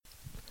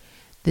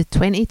The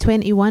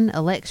 2021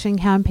 election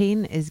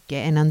campaign is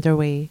getting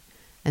underway,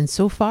 and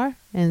so far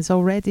it's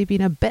already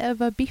been a bit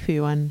of a beefy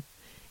one.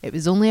 It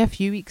was only a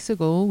few weeks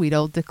ago we'd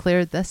all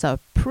declared this a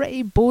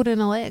pretty boring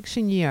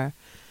election year,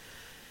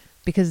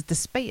 because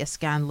despite a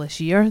scandalous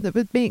year that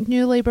would make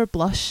New Labour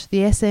blush, the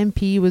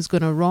SNP was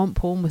going to romp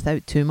home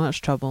without too much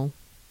trouble.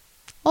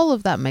 All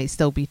of that might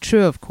still be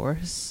true, of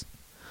course,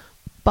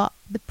 but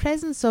the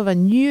presence of a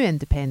new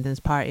independence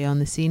party on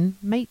the scene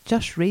might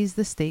just raise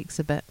the stakes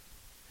a bit.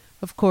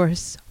 Of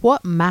course,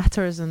 what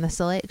matters in this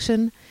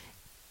election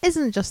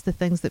isn't just the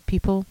things that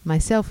people,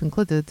 myself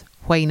included,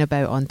 whine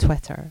about on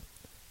Twitter.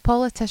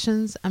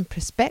 Politicians and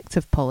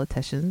prospective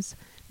politicians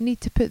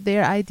need to put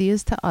their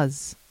ideas to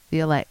us, the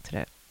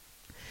electorate.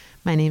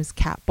 My name's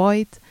Kat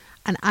Boyd,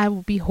 and I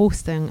will be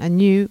hosting a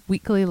new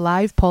weekly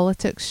live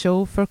politics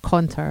show for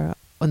Contour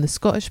on the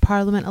Scottish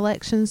Parliament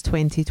elections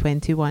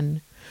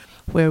 2021,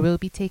 where we'll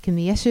be taking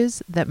the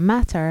issues that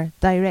matter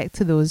direct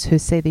to those who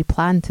say they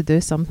plan to do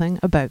something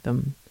about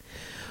them.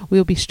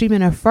 We'll be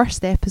streaming our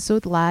first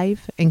episode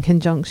live in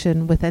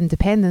conjunction with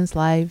Independence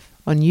Live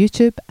on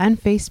YouTube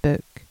and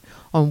Facebook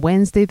on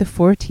Wednesday the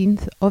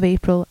 14th of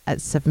April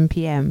at 7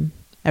 p.m.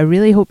 I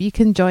really hope you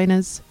can join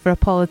us for a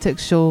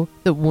politics show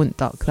that won't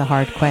duck the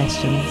hard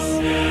questions.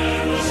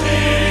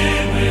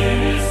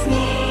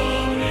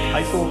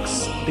 Hi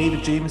folks,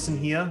 David Jamieson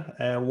here,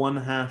 one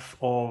half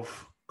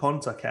of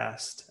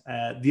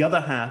ContaCast. The other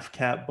half,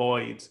 Kat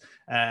Boyd,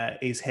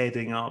 is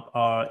heading up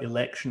our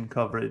election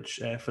coverage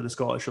for the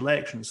Scottish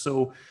elections.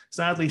 So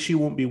sadly, she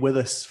won't be with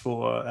us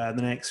for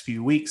the next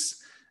few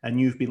weeks, and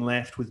you've been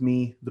left with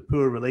me, the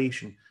poor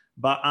relation.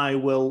 But I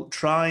will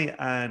try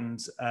and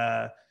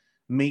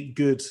make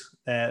good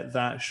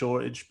that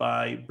shortage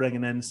by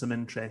bringing in some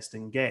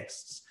interesting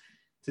guests.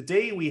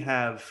 Today we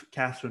have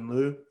Catherine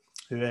Liu,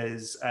 who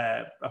is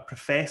a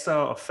professor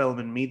of film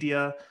and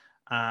media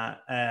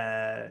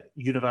at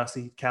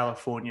University of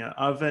California,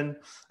 Irvine,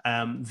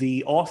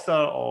 the author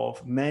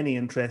of many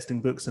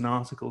interesting books and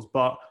articles,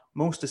 but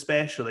most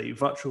especially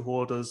Virtue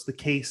Hoarders, The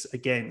Case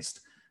Against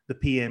the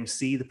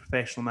PMC, the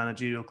Professional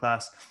Managerial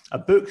Class, a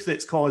book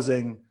that's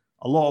causing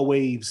a lot of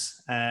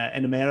waves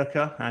in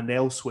America and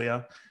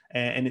elsewhere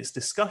in its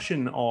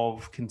discussion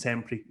of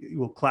contemporary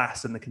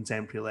class and the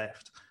contemporary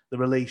left, the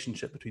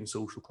relationship between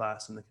social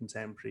class and the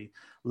contemporary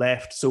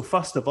left. So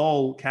first of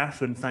all,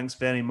 Catherine, thanks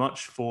very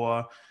much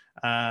for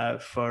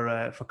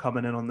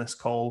coming in on this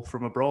call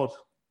from abroad.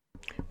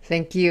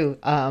 Thank you.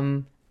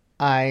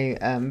 I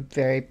am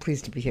very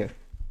pleased to be here.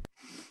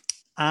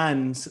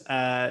 And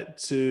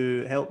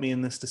to help me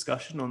in this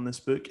discussion on this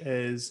book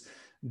is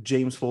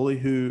James Foley,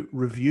 who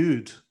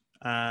reviewed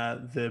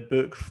the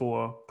book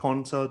for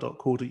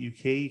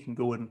conta.co.uk. You can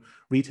go and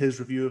read his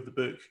review of the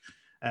book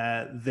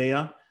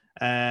there.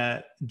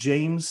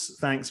 James,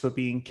 thanks for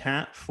being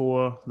Kat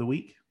for the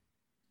week.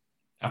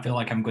 I feel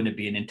like I'm going to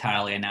be an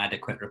entirely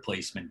inadequate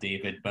replacement,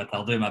 David, but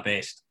I'll do my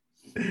best.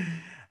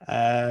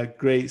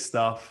 Great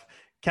stuff.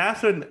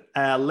 Catherine,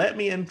 let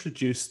me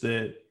introduce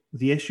the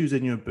issues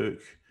in your book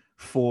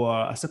for,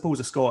 I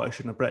suppose, a Scottish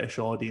and a British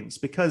audience,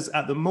 because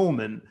at the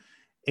moment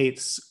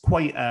it's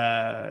quite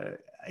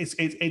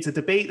it's a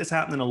debate that's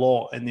happening a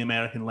lot in the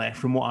American left,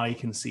 from what I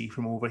can see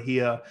from over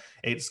here.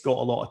 It's got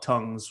a lot of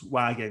tongues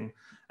wagging.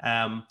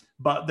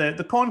 But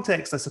the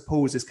context, I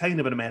suppose, is kind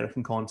of an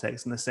American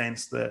context in the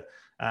sense that,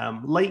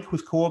 like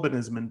with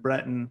Corbynism in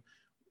Britain,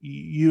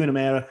 you in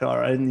America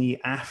are in the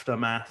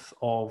aftermath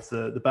of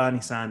the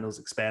Bernie Sanders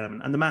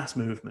experiment and the mass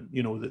movement,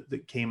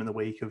 that came in the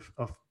wake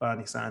of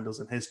Bernie Sanders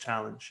and his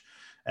challenge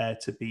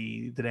to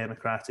be the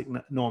Democratic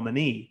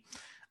nominee.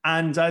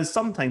 And as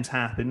sometimes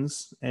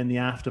happens in the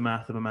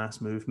aftermath of a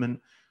mass movement,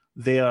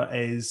 there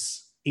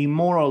is a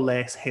more or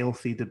less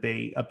healthy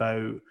debate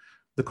about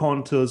the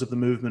contours of the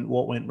movement,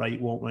 what went right,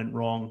 what went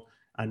wrong,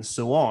 and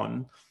so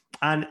on.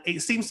 And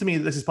it seems to me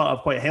that this is part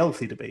of quite a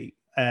healthy debate,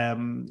 where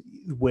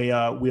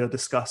we are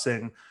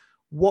discussing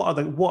what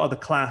are the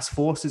class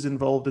forces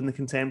involved in the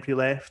contemporary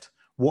left,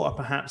 what are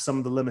perhaps some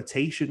of the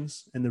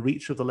limitations in the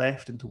reach of the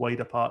left into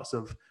wider parts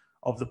of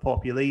the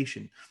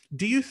population.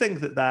 Do you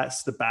think that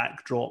that's the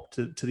backdrop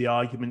to the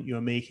argument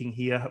you're making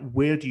here?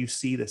 Where do you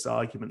see this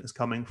argument as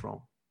coming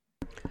from?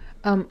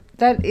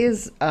 That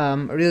is a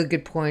really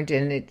good point,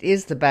 and it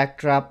is the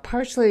backdrop,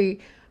 partially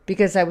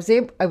because I was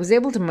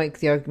able to make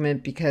the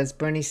argument because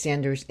Bernie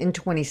Sanders in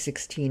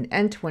 2016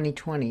 and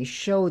 2020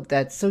 showed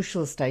that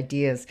socialist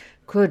ideas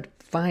could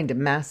find a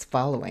mass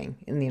following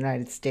in the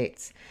United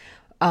States.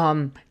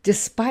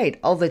 Despite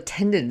all the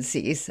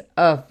tendencies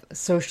of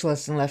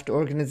socialist and left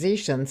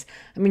organizations.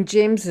 I mean,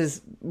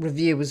 James's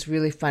review was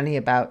really funny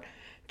about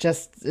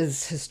just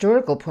his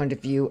historical point of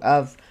view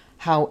of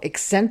how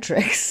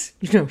eccentrics,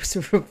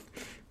 sort of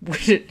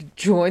would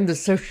join the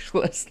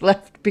socialist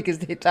left because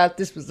they thought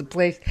this was the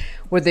place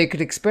where they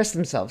could express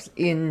themselves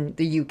in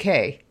the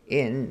UK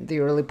in the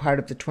early part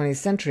of the 20th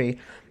century.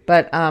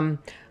 But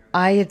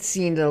I had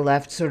seen the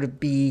left sort of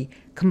be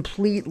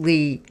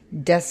completely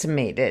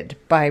decimated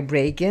by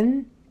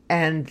Reagan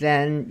and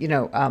then,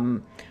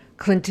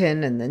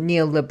 Clinton and the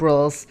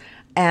neoliberals.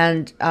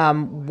 And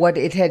what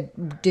it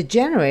had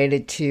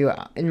degenerated to,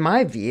 in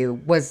my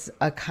view, was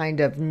a kind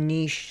of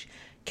niche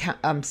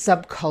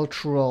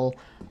subcultural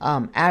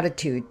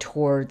attitude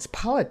towards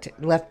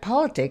left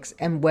politics.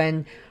 And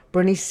when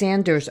Bernie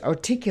Sanders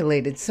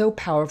articulated so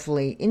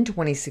powerfully in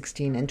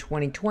 2016 and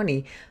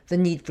 2020 the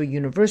need for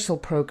universal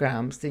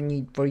programs, the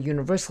need for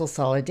universal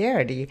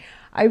solidarity,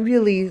 I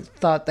really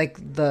thought like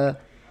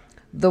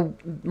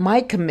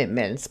my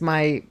commitments,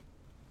 my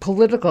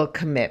political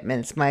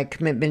commitments, my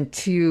commitment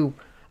to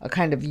a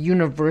kind of the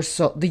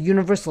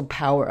universal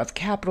power of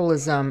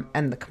capitalism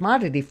and the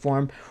commodity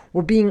form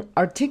were being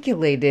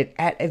articulated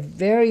at a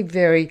very,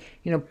 very,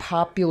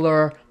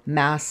 popular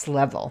mass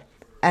level.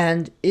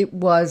 And it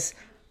was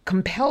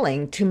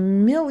compelling to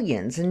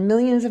millions and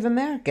millions of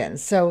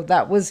Americans. So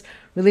that was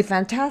really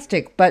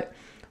fantastic. But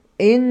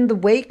in the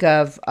wake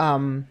of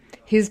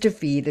his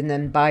defeat and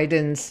then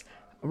Biden's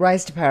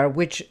rise to power,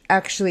 which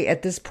actually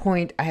at this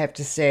point, I have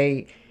to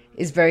say,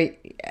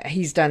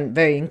 he's done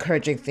very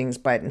encouraging things,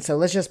 Biden. So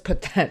let's just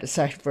put that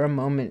aside for a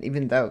moment,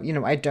 even though,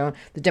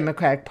 the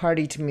Democratic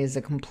Party to me is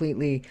a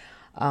completely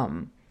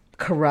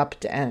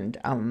corrupt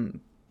and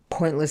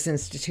pointless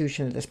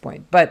institution at this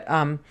point. But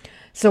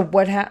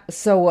what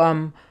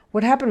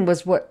happened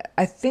was what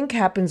I think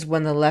happens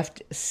when the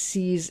left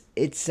sees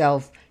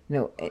itself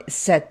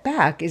set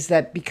back is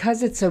that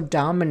because it's so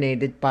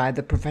dominated by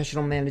the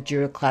professional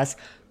managerial class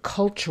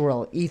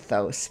cultural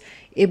ethos,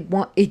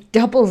 it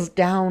doubles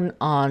down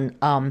on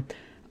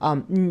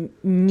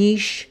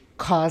niche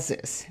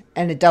causes,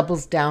 and it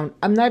doubles down.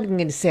 I'm not even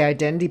going to say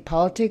identity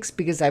politics,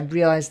 because I've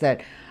realized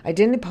that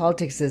identity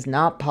politics is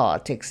not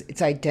politics;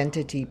 it's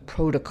identity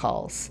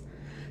protocols.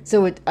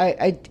 So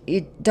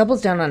it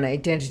doubles down on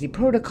identity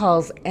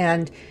protocols,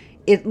 and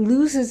it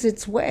loses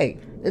its way.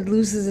 It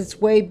loses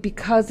its way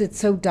because it's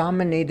so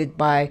dominated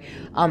by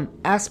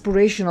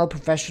aspirational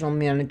professional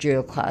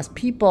managerial class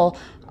people,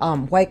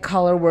 white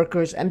collar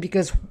workers,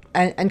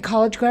 and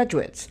college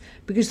graduates,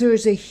 because there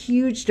is a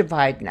huge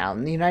divide now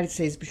in the United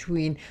States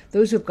between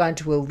those who have gone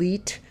to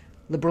elite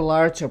liberal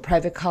arts or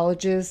private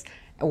colleges,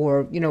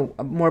 or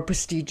more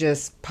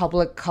prestigious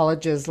public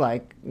colleges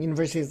like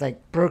universities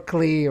like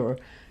Berkeley, or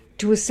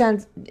to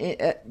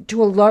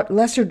a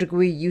lesser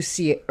degree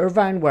UC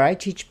Irvine, where I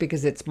teach,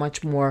 because it's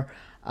much more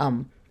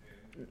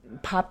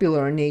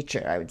popular in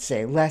nature, I would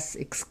say, less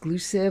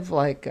exclusive.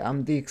 Like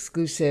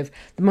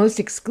the most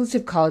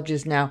exclusive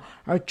colleges now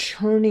are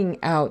churning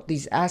out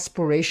these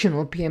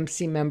aspirational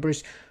PMC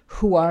members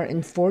who are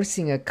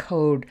enforcing a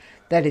code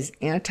that is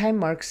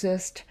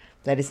anti-Marxist,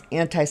 that is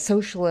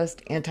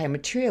anti-socialist,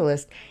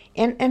 anti-materialist,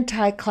 and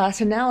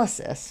anti-class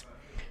analysis.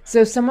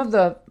 So some of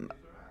the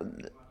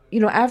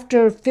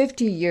after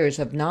 50 years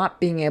of not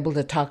being able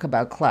to talk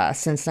about class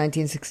since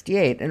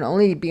 1968 and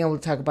only being able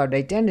to talk about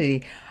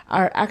identity,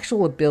 our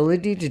actual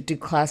ability to do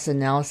class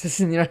analysis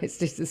in the United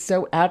States is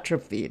so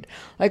atrophied.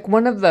 Like,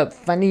 one of the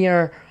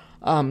funnier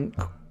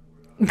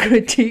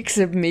critiques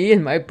of me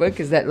in my book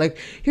is that, like,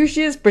 here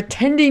she is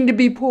pretending to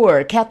be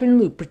poor, Catherine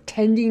Liu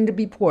pretending to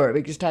be poor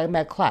because she's talking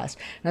about class.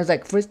 And I was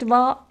like, first of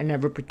all, I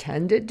never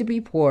pretended to be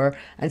poor.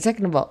 And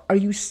second of all, are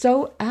you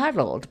so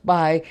addled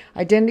by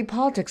identity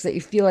politics that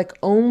you feel like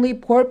only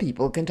poor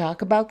people can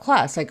talk about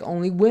class, like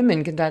only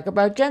women can talk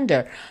about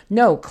gender?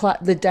 No,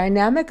 the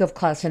dynamic of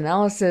class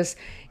analysis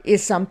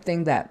is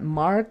something that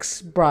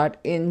Marx brought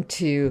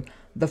into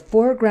the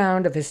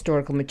foreground of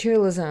historical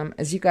materialism,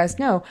 as you guys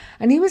know.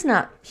 And he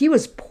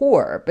was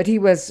poor, but he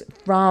was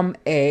from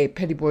a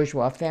petty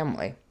bourgeois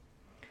family.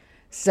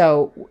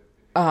 So,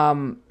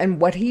 and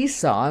what he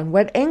saw,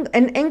 and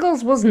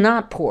Engels was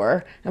not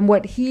poor, and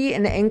what he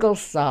and Engels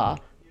saw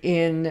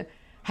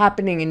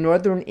happening in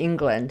northern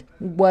England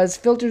was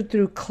filtered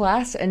through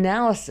class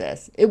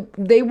analysis.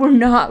 They were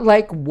not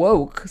like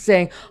woke,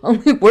 saying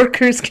only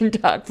workers can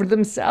talk for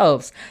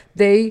themselves.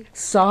 They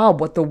saw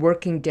what the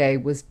working day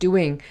was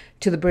doing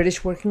to the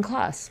British working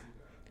class.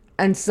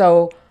 And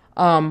so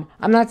I'm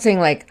not saying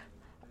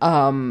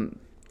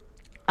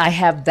I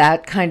have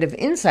that kind of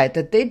insight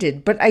that they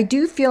did, but I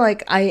do feel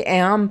like I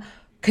am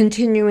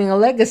continuing a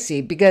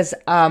legacy, because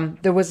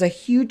there was a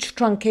huge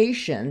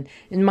truncation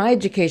in my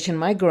education,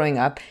 my growing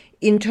up,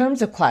 in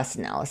terms of class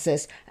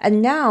analysis.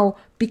 And now,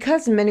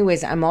 because in many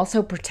ways I'm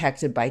also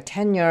protected by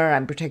tenure,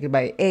 I'm protected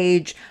by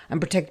age, I'm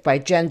protected by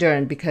gender,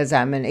 and because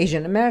I'm an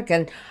Asian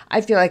American,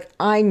 I feel like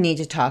I need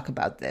to talk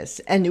about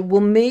this. And it will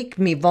make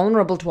me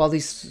vulnerable to all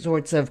these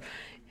sorts of,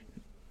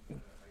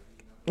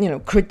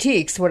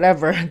 critiques,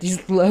 whatever,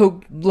 these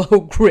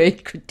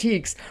low-grade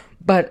critiques.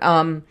 But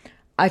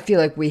I feel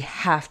like we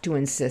have to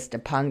insist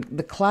upon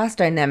the class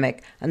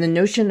dynamic and the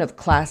notion of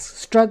class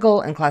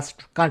struggle and class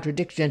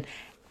contradiction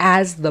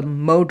as the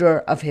motor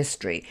of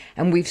history.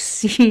 And we've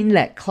seen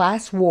that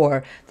class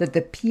war that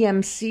the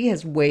PMC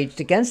has waged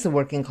against the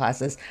working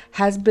classes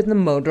has been the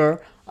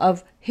motor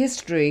of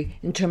history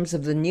in terms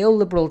of the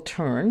neoliberal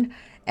turn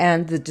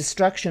and the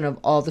destruction of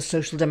all the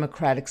social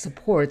democratic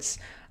supports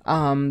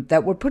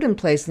that were put in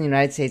place in the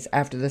United States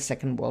after the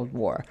Second World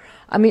War.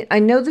 I mean, I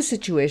know the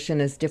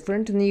situation is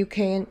different in the UK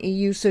and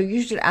EU, so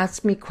you should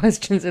ask me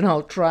questions and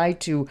I'll try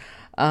to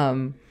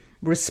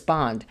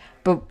respond.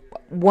 But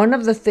one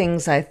of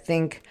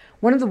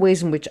the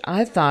ways in which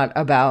I thought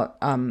about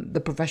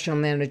the professional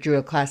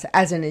managerial class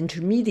as an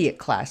intermediate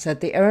class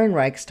that the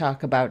Ehrenreichs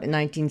talk about in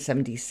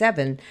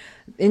 1977,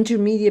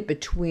 intermediate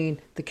between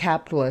the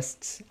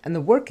capitalists and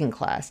the working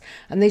class.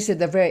 And they said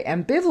they're very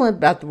ambivalent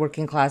about the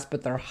working class,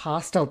 but they're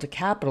hostile to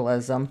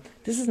capitalism.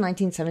 This is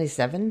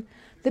 1977.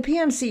 The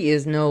PMC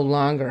is no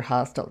longer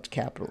hostile to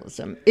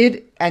capitalism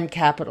and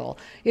capital.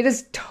 It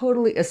has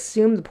totally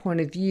assumed the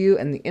point of view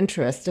and the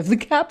interests of the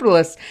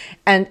capitalists,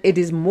 and it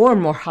is more and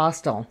more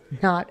hostile,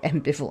 not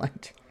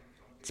ambivalent.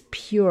 It's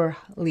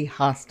purely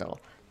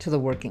hostile to the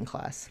working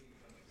class.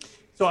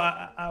 So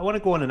I want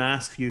to go on and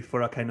ask you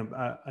for a kind of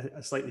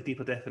a slightly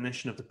deeper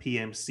definition of the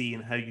PMC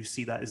and how you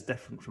see that as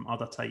different from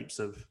other types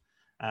of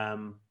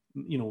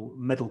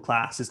middle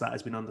classes that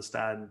has been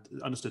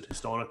understood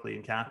historically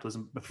in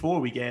capitalism. Before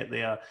we get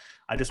there,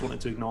 I just wanted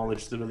to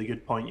acknowledge the really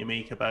good point you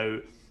make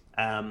about,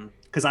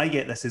 because I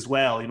get this as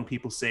well,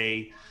 people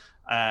say,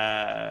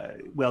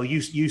 well,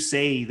 you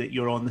say that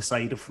you're on the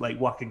side of like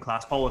working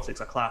class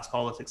politics or class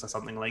politics or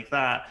something like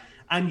that,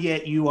 and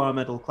yet you are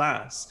middle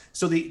class.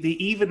 So they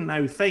even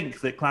now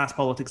think that class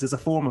politics is a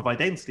form of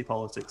identity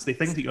politics. They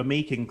think that you're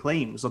making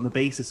claims on the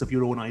basis of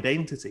your own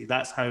identity.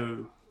 That's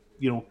how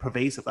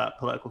pervasive that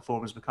political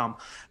form has become.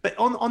 But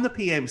on the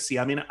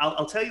PMC, I mean,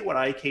 I'll tell you where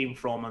I came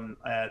from on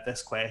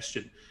this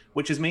question,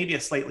 which is maybe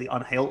a slightly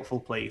unhelpful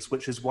place,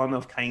 which is one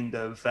of kind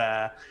of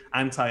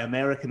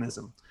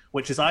anti-Americanism,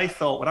 which is I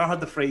thought, when I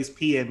heard the phrase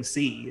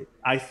PMC,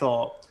 I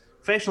thought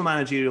professional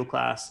managerial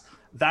class,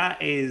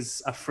 that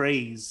is a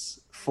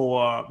phrase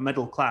for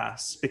middle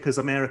class because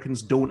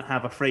Americans don't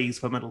have a phrase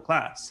for middle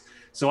class.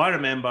 So I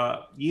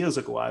remember years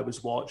ago, I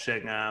was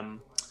watching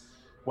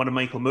one of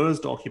Michael Moore's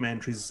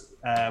documentaries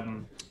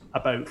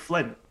about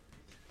Flint.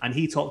 And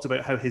he talked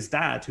about how his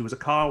dad, who was a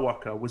car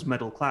worker, was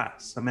middle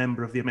class, a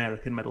member of the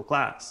American middle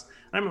class.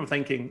 And I remember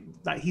thinking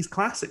that he's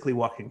classically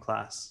working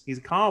class. He's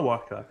a car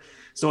worker.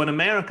 So in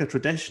America,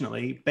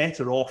 traditionally,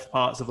 better off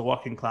parts of the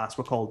working class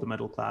were called the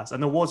middle class.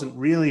 And there wasn't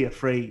really a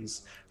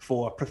phrase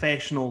for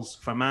professionals,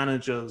 for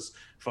managers,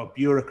 for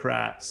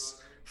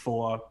bureaucrats,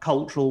 for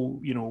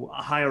cultural,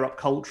 higher up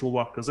cultural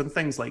workers and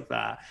things like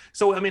that.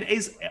 So, I mean,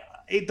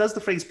 does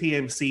the phrase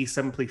PMC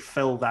simply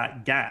fill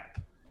that gap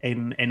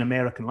in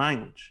American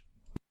language?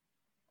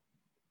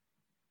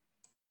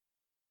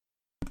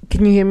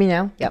 Can you hear me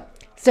now? Yep.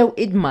 So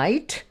it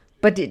might,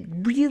 but it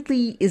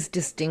really is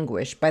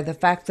distinguished by the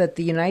fact that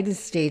the United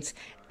States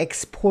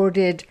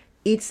exported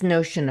its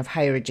notion of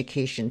higher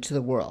education to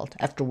the world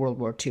after World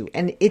War II.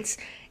 And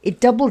it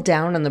doubled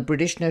down on the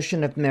British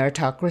notion of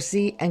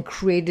meritocracy and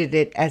created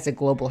it as a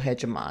global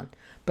hegemon.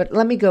 But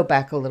let me go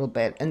back a little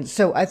bit. And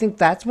so I think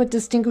that's what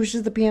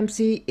distinguishes the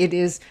PMC. It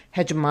is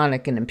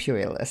hegemonic and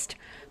imperialist.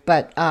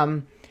 But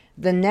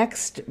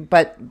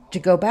but to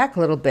go back a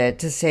little bit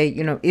to say,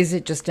 is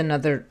it just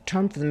another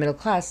term for the middle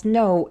class?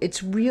 No,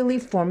 it's really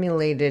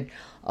formulated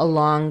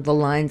along the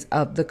lines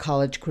of the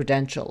college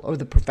credential or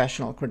the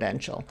professional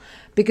credential.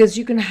 Because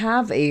you could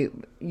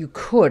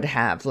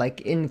have,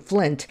 like in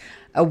Flint,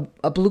 a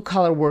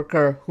blue-collar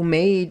worker who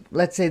made,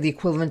 let's say, the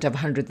equivalent of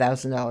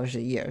 $100,000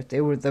 a year. They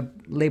were the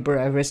labor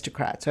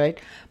aristocrats, right?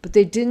 But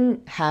they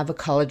didn't have a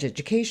college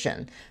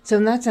education. So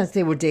in that sense,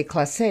 they were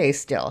déclassés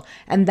still.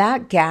 And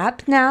that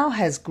gap now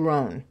has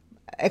grown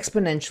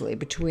exponentially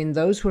between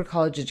those who are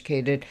college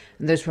educated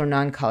and those who are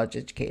non-college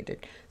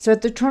educated. So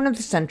at the turn of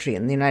the century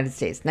in the United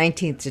States,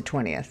 19th to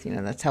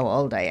 20th, that's how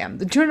old I am,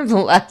 the turn of the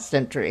last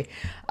century,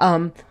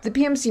 the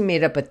PMC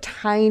made up a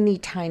tiny,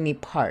 tiny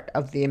part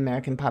of the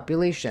American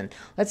population.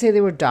 Let's say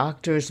they were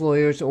doctors,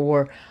 lawyers,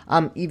 or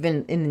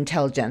even in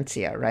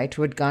intelligentsia, right,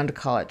 who had gone to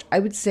college. I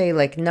would say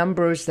like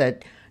numbers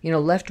that,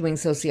 left-wing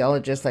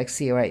sociologists like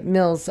C. Wright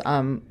Mills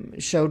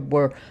showed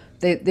were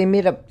they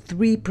made up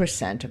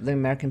 3% of the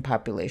American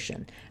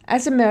population.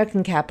 As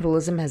American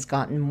capitalism has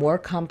gotten more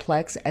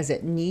complex, as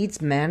it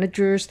needs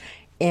managers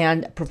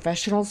and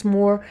professionals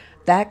more,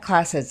 that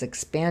class has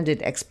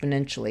expanded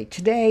exponentially.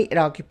 Today, it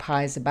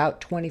occupies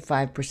about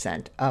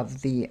 25%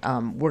 of the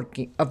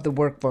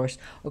workforce,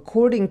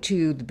 according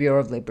to the Bureau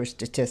of Labor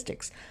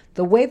Statistics.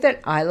 The way that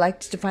I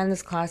like to define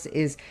this class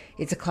is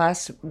it's a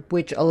class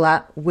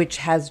which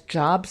has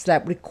jobs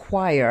that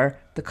require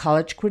the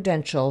college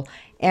credential,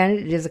 and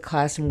it is a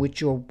class in which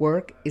your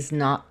work is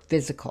not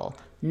physical.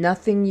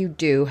 Nothing you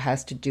do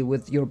has to do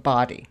with your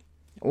body.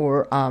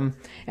 And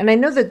I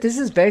know that this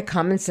is very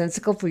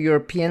commonsensical for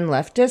European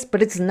leftists,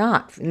 but it's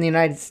not in the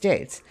United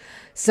States.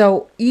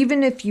 So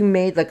even if you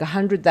made like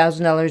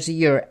 $100,000 a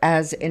year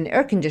as an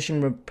air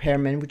condition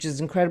repairman, which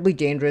is incredibly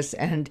dangerous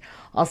and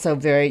also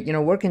very,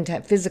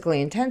 physically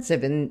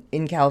intensive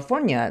in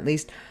California, at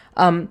least,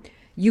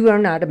 you are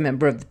not a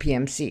member of the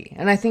PMC.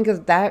 And I think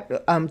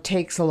that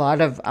takes a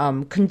lot of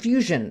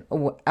confusion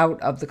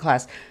out of the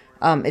class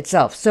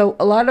itself. So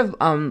a lot of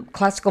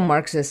classical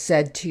Marxists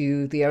said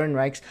to the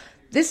Ehrenreichs,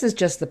 this is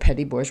just the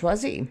petty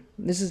bourgeoisie.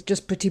 This is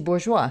just petit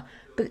bourgeois.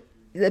 But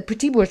the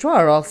petit bourgeois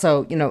are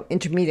also,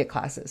 intermediate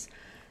classes.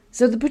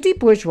 So the petit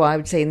bourgeois, I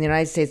would say, in the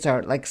United States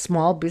are like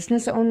small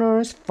business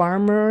owners,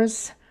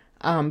 farmers,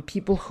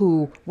 people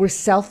who were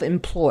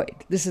self-employed.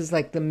 This is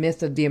like the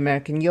myth of the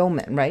American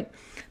yeoman, right?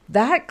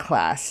 That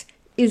class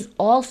is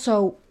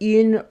also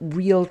in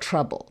real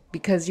trouble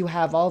because you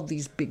have all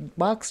these big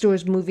box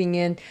stores moving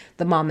in,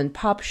 the mom and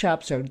pop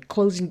shops are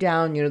closing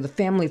down, the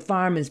family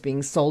farm is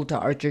being sold to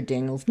Archer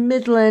Daniels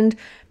Midland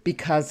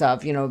because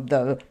of,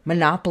 the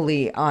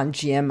monopoly on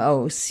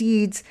GMO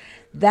seeds.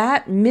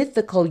 That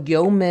mythical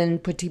yeoman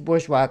petit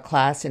bourgeois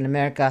class in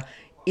America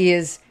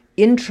is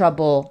in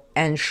trouble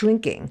and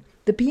shrinking.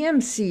 The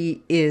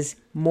PMC is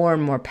more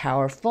and more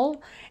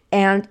powerful,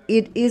 and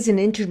it is an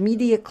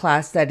intermediate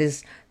class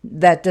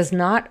that does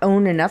not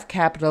own enough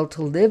capital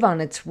to live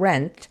on its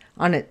rent,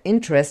 on its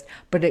interest,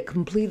 but it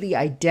completely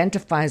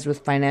identifies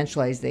with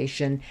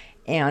financialization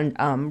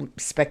and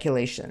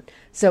speculation.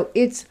 So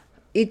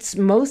its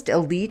most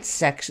elite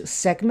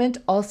segment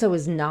also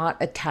is not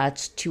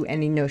attached to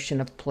any notion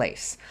of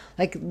place.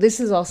 Like, this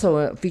is also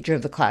a feature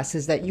of the class,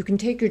 is that you can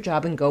take your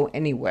job and go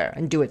anywhere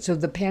and do it. So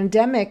the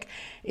pandemic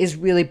is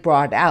really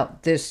brought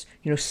out this,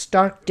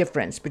 stark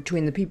difference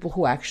between the people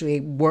who actually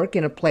work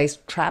in a place,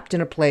 trapped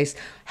in a place,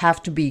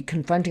 have to be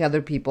confronting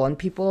other people, and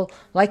people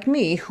like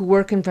me who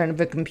work in front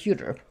of a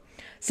computer.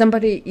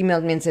 Somebody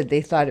emailed me and said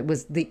they thought it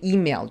was the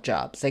email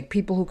jobs, like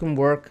people who can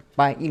work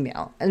by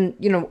email. And,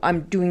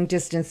 I'm doing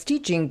distance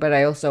teaching, but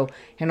I also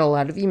handle a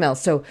lot of emails.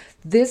 So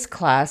this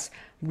class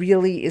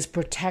really is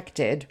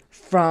protected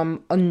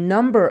from a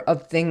number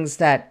of things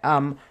that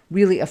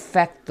really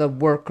affect the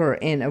worker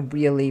in a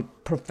really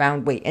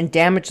profound way and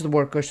damage the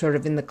worker sort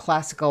of in the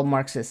classical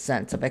Marxist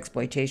sense of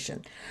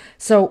exploitation.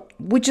 So,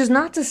 which is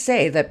not to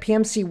say that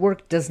PMC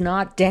work does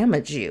not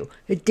damage you.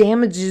 It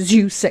damages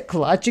you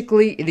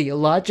psychologically,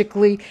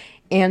 ideologically,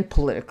 and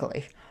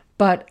politically.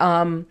 But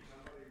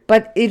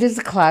it is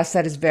a class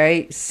that is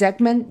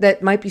that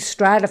might be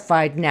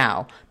stratified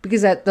now,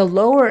 because at the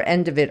lower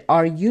end of it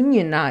are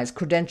unionized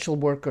credential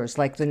workers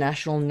like the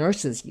National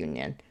Nurses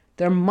Union.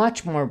 They're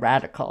much more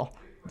radical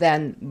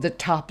than the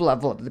top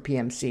level of the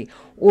PMC,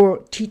 or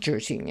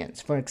teachers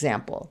unions, for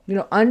example.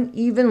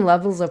 Uneven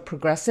levels of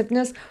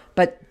progressiveness,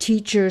 but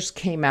teachers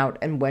came out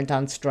and went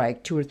on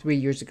strike 2 or 3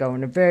 years ago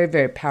in a very,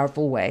 very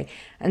powerful way.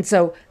 And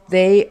so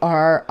they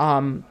are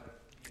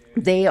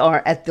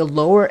at the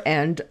lower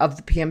end of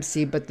the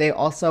PMC, but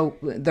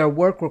their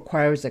work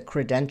requires a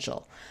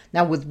credential.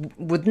 Now,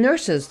 with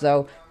nurses,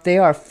 though, they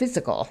are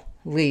physically,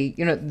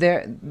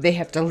 they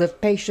have to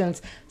lift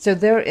patients, so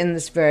they're in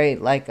this very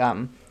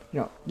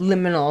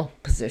liminal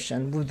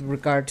position with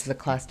regard to the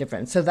class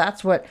difference. So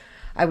that's what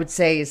I would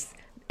say is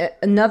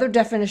another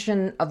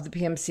definition of the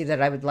PMC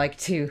that I would like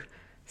to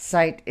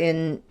cite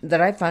that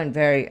I find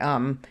very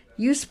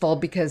useful,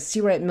 because C.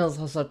 Wright Mills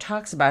also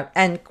talks about,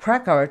 and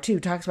Krakauer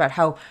too, talks about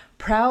how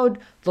proud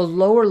the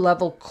lower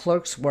level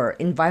clerks were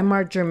in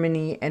Weimar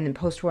Germany and in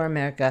post-war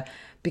America,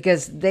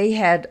 because they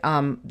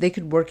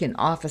could work in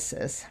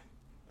offices.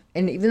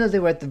 And even though they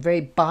were at the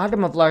very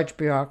bottom of large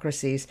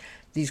bureaucracies,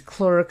 these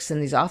clerks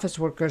and these office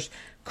workers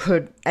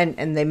could,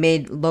 and they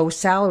made low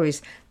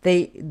salaries,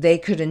 they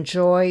could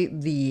enjoy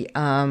the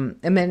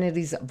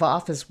amenities of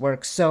office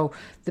work. So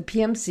the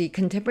PMC,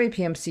 contemporary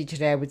PMC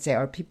today, I would say,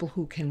 are people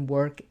who can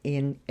work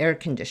in air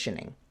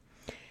conditioning.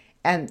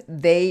 And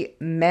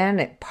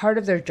part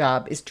of their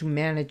job is to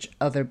manage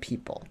other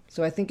people.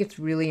 So I think it's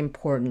really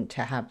important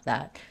to have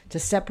that, to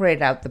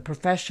separate out the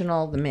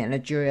professional, the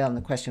managerial, and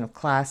the question of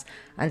class,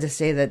 and to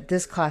say that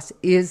this class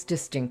is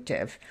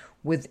distinctive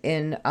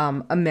within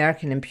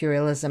American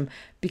imperialism,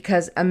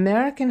 because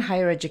American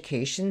higher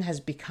education has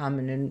become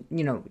an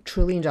 $1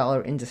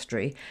 trillion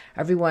industry.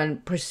 Everyone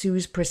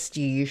pursues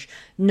prestige.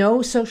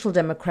 No social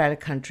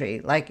democratic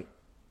country,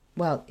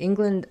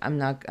 England, I'm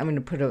going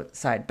to put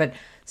aside. But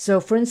so,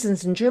 for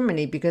instance, in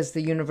Germany, because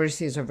the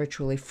universities are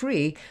virtually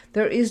free,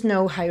 there is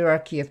no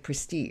hierarchy of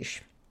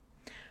prestige.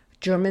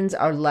 Germans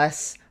are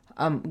less,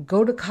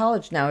 go to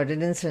college now at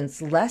an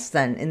instance less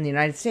than in the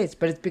United States,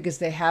 but it's because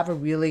they have a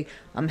really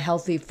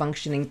healthy,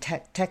 functioning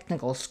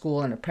technical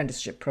school and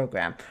apprenticeship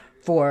program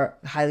for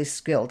highly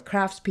skilled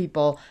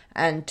craftspeople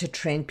and to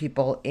train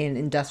people in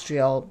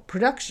industrial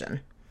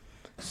production.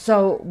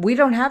 So we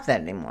don't have that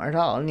anymore at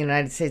all in the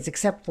United States,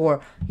 except for,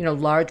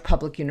 large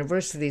public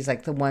universities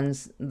like the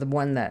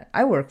one that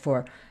I work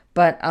for.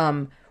 But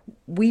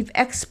we've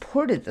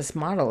exported this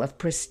model of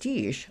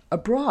prestige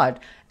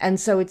abroad. And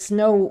so it's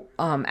no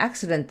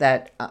accident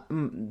that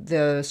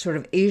the sort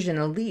of Asian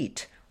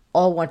elite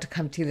all want to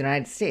come to the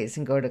United States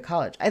and go to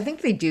college. I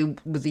think they do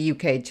with the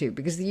UK too,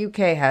 because the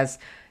UK has,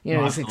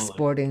 is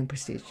exporting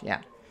prestige.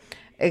 Yeah.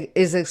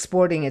 Is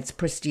exporting its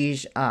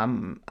prestige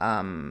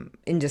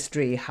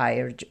industry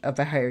of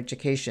a higher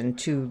education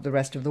to the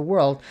rest of the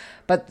world.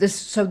 But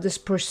this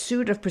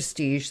pursuit of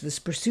prestige, this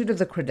pursuit of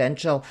the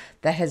credential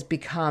that has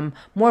become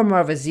more and more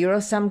of a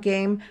zero-sum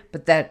game,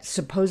 but that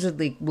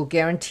supposedly will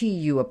guarantee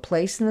you a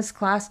place in this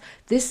class,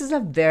 this is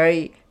a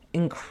very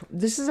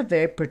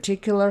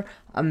particular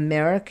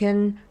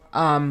American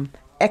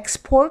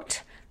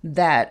export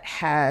that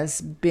has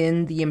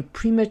been the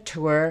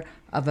imprimatur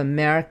of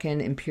American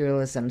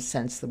imperialism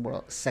since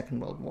the Second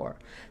World War.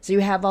 So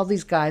you have all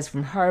these guys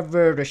from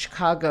Harvard or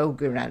Chicago who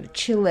go around to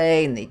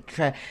Chile,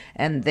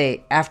 and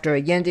they after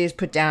Allende is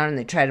put down, and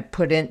they try to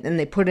put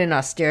in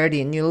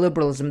austerity and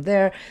neoliberalism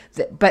there.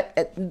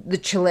 But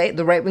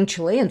the right-wing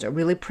Chileans are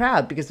really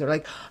proud because they're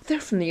like,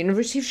 they're from the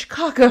University of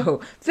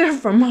Chicago, they're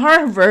from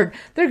Harvard,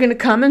 they're going to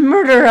come and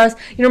murder us,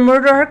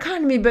 murder our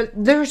economy, but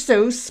they're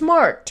so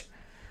smart.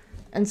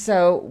 And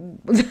so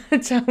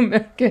that's how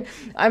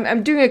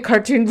I'm doing a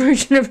cartoon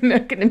version of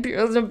American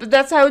imperialism, but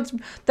that's how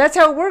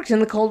it works in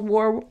the Cold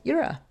War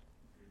era.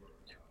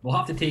 We'll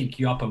have to take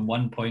you up on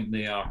one point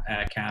there,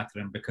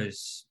 Catherine,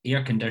 because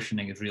air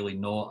conditioning is really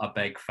not a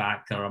big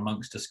factor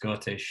amongst the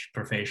Scottish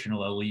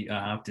professional elite,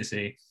 I have to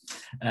say.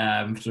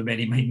 So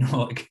many might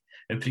not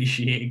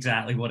appreciate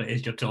exactly what it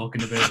is you're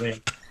talking about there.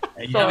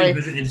 I know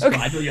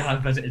you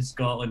have visited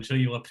Scotland, so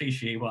you'll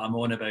appreciate what I'm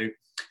on about.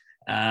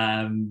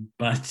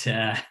 What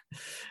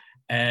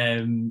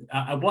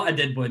I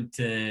did want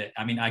to,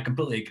 I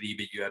completely agree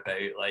with you about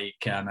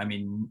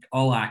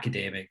all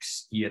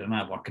academics here, and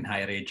I work in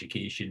higher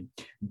education,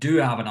 do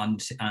have an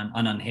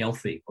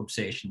unhealthy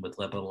obsession with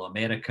liberal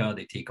America.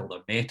 They take all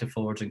their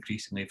metaphors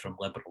increasingly from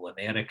liberal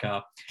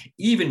America,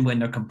 even when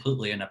they're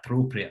completely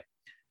inappropriate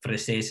for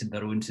assessing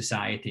their own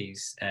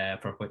societies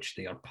for which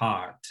they are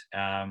part.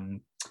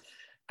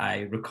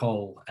 I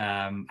recall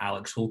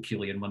Alex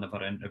Hochuli in one of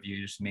our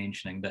interviews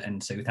mentioning that in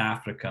South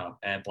Africa,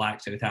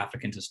 Black South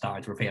Africans have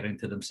started referring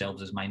to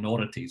themselves as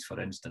minorities,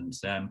 for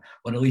instance,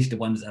 or at least the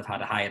ones that have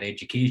had a higher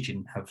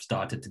education have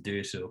started to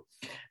do so,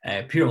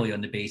 purely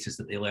on the basis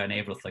that they learn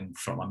everything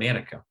from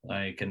America,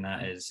 and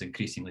that is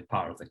increasingly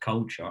part of the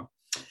culture.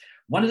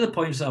 One of the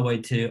points I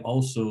wanted to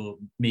also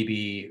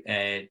maybe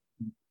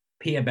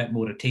pay a bit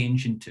more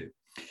attention to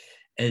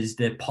is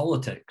the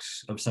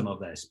politics of some of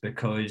this,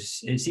 because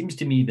it seems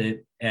to me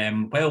that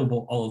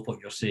while all of what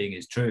you're saying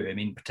is true,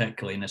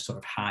 particularly in this sort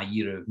of high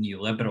era of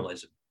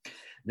neoliberalism,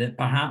 that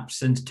perhaps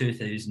since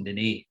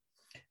 2008,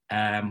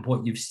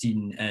 what you've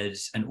seen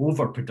is an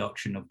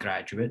overproduction of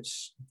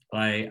graduates,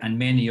 and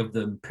many of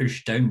them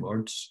pushed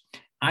downwards,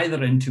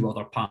 either into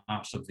other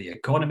parts of the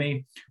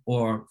economy,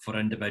 or for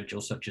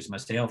individuals such as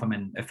myself, I'm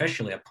in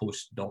officially a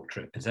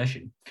postdoctorate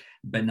position,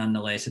 but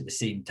nonetheless at the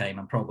same time,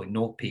 I'm probably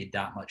not paid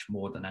that much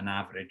more than an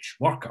average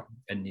worker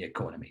in the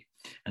economy.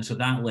 And so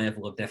that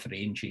level of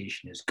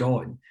differentiation is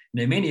gone.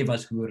 Now, many of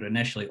us who were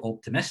initially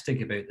optimistic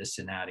about this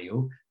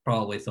scenario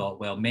probably thought,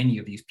 well, many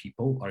of these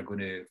people are going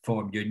to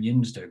form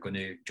unions, they're going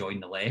to join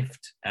the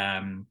left.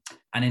 And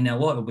in a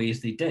lot of ways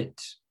they did.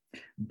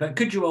 But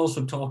could you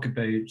also talk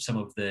about some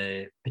of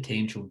the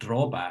potential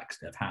drawbacks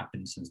that have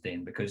happened since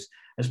then? Because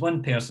as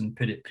one person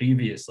put it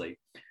previously,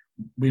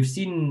 we've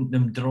seen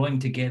them drawing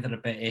together a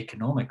bit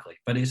economically,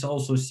 but it's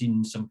also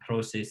seen some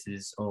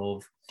processes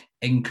of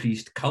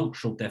increased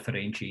cultural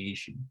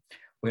differentiation,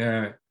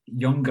 where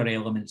younger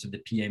elements of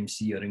the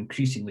PMC are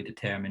increasingly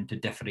determined to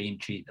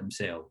differentiate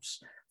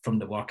themselves from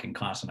the working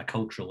class on a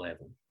cultural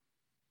level.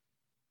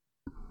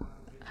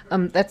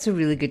 That's a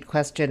really good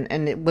question,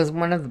 and it was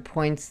one of the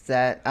points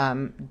that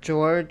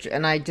George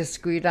and I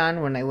disagreed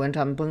on when I went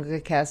on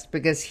BungaCast,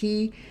 because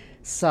he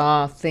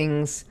saw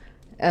things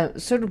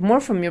sort of more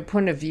from your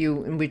point of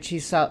view, in which he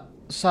saw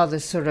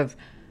this sort of,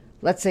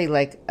 let's say,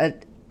 like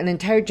an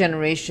entire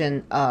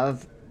generation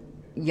of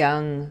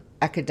young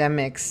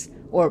academics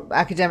or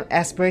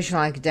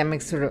aspirational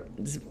academics sort of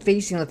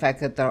facing the fact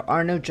that there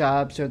are no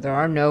jobs, or there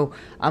are no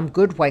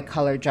good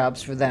white-collar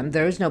jobs for them.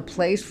 There is no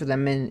place for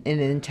them in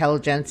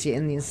intelligentsia,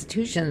 in the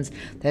institutions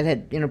that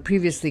had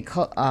previously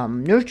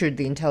nurtured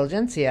the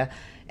intelligentsia.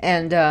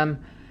 And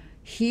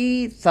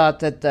he thought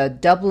that the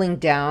doubling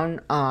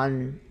down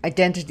on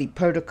identity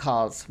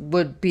protocols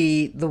would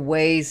be the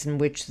ways in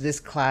which this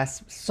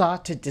class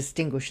sought to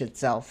distinguish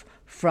itself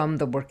from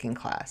the working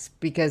class,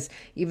 because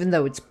even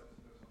though its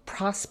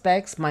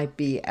prospects might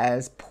be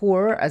as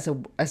poor as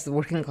the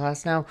working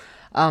class now,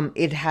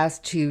 it has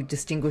to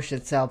distinguish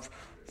itself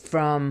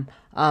from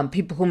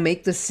people who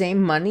make the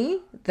same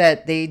money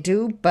that they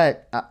do,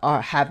 but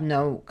have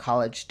no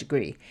college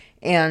degree.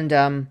 And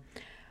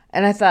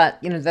I thought,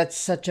 that's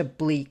such a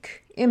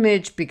bleak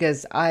image,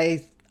 because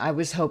I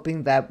was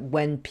hoping that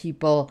when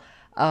people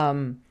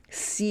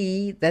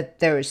see that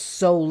there is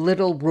so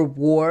little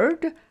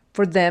reward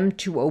for them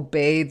to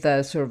obey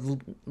the sort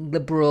of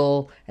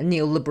liberal and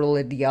neoliberal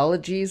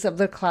ideologies of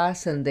the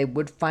class, and they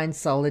would find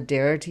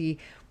solidarity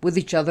with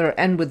each other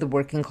and with the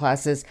working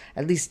classes,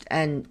 at least,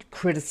 and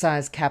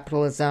criticize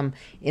capitalism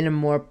in a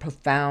more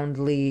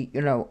profoundly,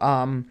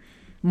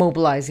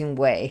 mobilizing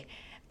way.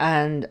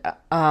 And,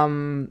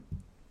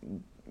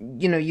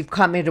 you've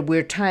caught me at a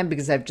weird time,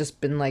 because I've just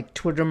been like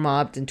Twitter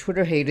mobbed and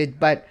Twitter hated,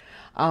 but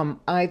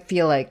I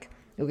feel like,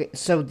 okay,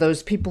 so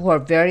those people who are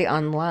very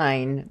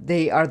online,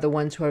 they are the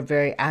ones who are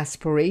very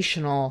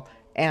aspirational,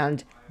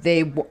 and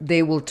they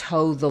will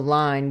toe the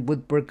line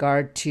with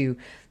regard to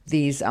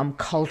these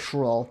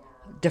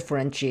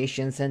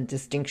differentiations and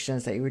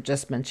distinctions that you were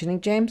just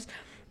mentioning, James.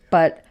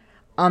 But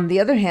On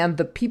the other hand,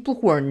 the people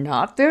who are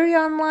not very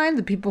online,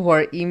 the people who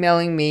are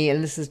emailing me,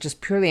 and this is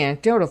just purely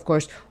anecdotal, of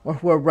course, or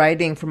who are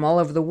writing from all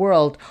over the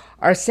world,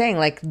 are saying,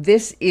 like,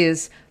 this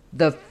is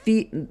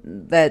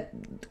that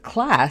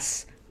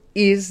class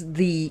is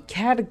the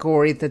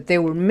category that they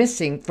were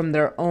missing from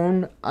their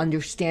own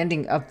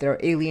understanding of their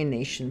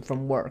alienation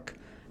from work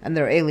and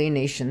their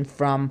alienation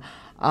from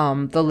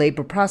the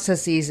labor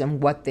processes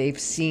and what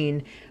they've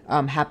seen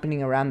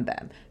happening around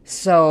them.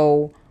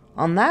 So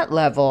on that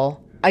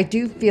level, I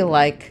do feel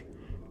like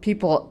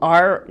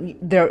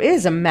there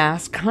is a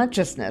mass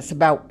consciousness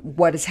about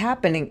what is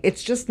happening.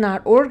 It's just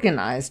not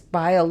organized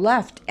by a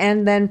left.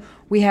 And then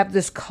we have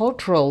this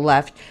cultural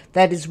left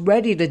that is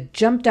ready to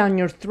jump down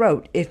your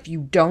throat if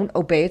you don't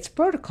obey its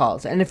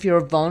protocols. And if you're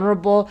a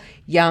vulnerable,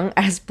 young,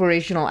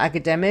 aspirational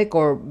academic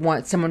or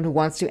someone who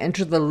wants to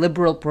enter the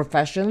liberal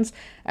professions,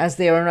 as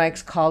the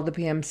Aronnax called the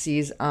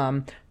PMC's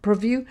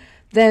purview,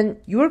 then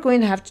you are going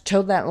to have to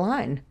toe that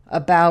line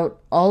about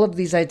all of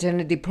these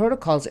identity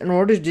protocols in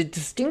order to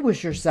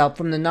distinguish yourself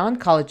from the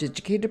non-college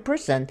educated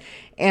person.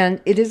 And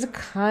it is a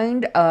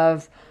kind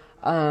of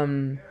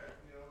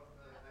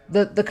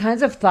the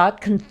kinds of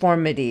thought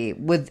conformity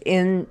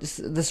within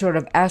the sort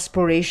of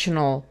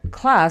aspirational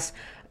class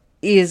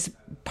is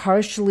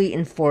partially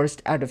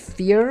enforced out of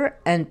fear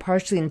and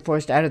partially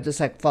enforced out of this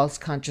like false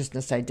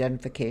consciousness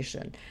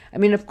identification. I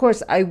mean, of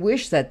course, I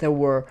wish that there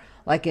were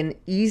like an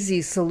easy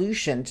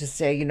solution to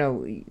say, you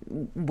know,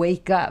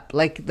 wake up,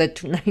 like the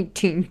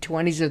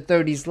 1920s or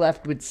 30s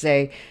left would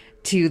say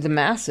to the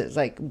masses,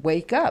 like,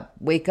 wake up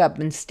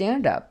and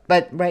stand up.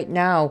 But right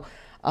now,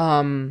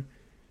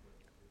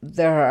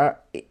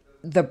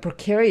 the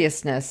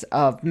precariousness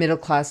of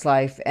middle-class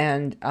life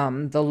and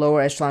the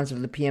lower echelons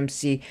of the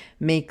PMC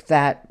make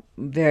that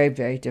very,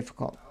 very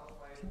difficult.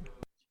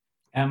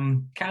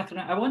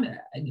 Catherine,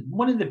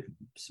 one of the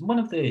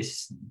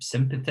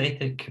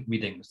sympathetic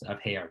readings that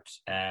I've heard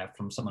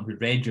from someone who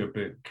read your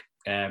book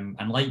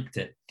and liked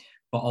it,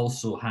 but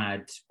also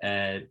had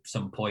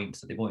some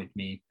points that they wanted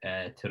me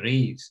to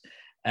raise.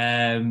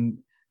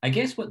 I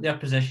guess what their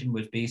position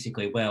was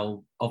basically,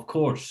 well, of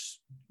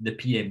course, the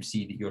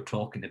PMC that you're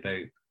talking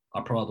about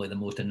are probably the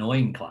most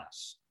annoying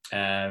class.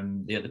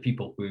 They are the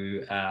people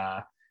who,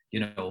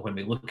 when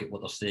we look at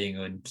what they're saying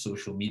on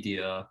social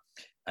media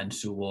and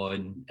so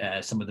on,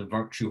 some of the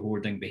virtue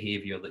hoarding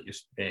behavior that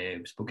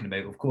you've spoken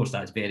about, of course,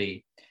 that's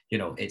very,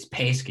 it's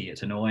pesky,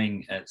 it's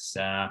annoying, it's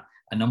a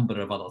number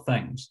of other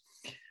things.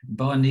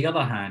 But on the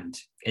other hand,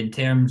 in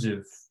terms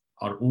of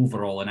our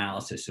overall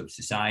analysis of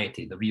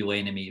society, the real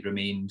enemy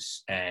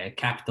remains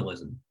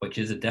capitalism, which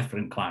is a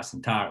different class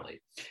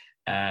entirely.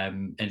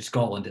 In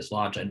Scotland, it's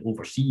largely an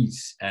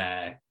overseas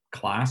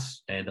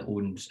class that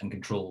owns and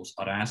controls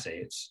our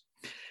assets.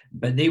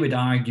 But they would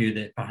argue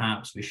that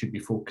perhaps we should be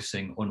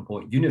focusing on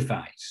what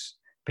unifies.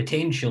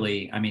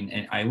 Potentially, I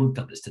mean, I looked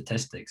up the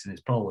statistics, and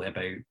it's probably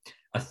about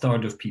a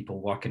third of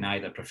people work in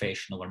either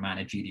professional or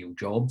managerial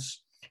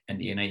jobs in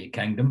the United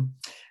Kingdom.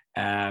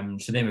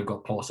 So then we've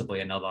got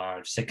possibly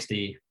another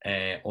 60%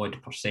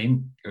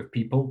 of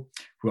people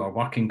who are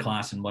working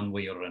class in one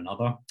way or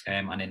another,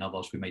 and in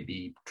others we might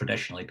be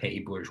traditionally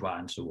petty bourgeois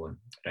and so on,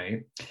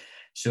 right?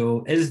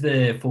 So is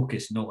the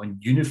focus not on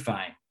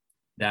unifying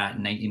that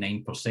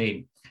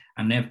 99%?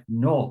 And if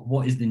not,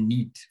 what is the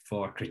need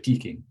for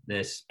critiquing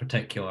this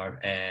particular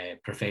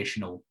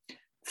professional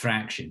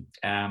fraction?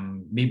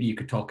 Maybe you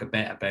could talk a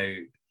bit about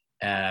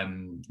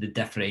the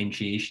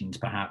differentiations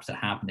perhaps that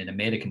happen in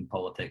American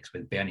politics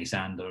with Bernie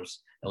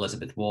Sanders,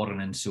 Elizabeth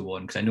Warren, and so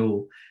on. Because I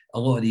know a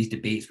lot of these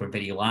debates were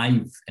very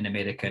live in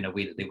America in a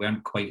way that they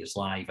weren't quite as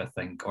live, I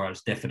think, or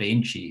as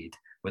differentiated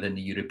within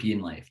the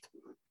European left.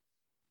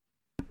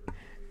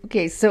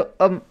 Okay, so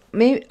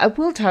maybe I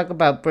will talk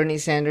about Bernie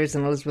Sanders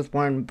and Elizabeth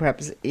Warren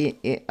perhaps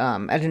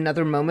at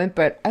another moment,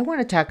 but I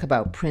want to talk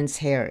about Prince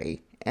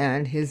Harry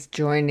and his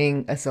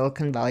joining a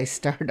Silicon Valley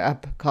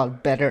startup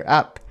called Better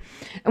Up.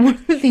 And one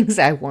of the things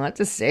I want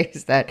to say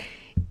is that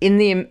in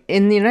the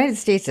United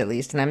States, at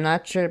least, and I'm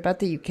not sure about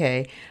the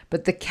UK,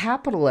 but the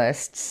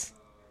capitalists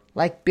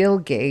like Bill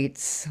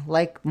Gates,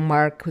 like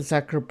Mark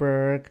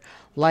Zuckerberg,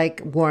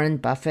 like Warren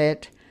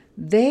Buffett,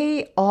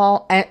 they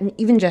all, and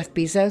even Jeff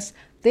Bezos,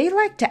 they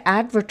like to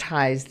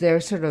advertise their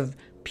sort of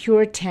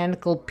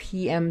puritanical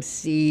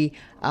PMC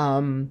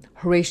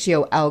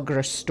Horatio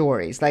Alger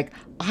stories. Like,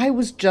 I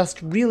was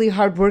just really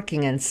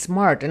hardworking and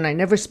smart, and I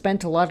never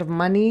spent a lot of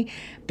money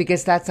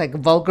because that's like a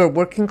vulgar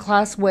working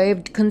class way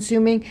of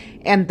consuming.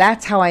 And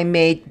that's how I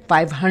made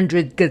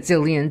 $500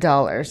 gazillion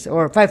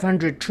or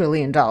 $500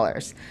 trillion,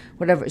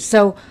 whatever.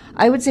 So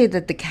I would say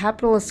that the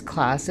capitalist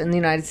class in the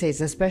United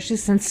States, especially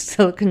since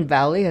Silicon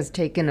Valley has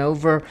taken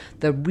over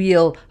the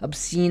real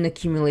obscene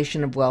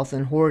accumulation of wealth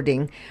and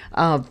hoarding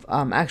of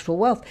actual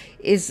wealth,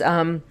 is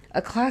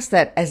a class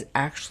that is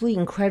actually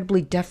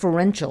incredibly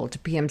deferential to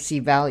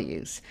PMC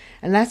values.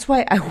 And that's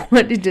why I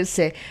wanted to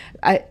say,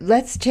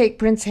 let's take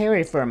Prince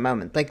Harry for a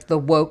moment, like the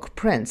woke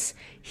prince.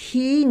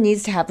 He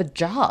needs to have a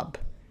job.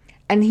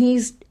 And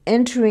he's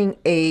entering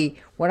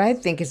what I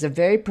think is a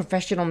very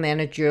professional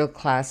managerial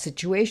class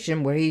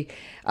situation where he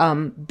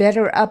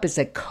Better Up is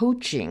a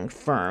coaching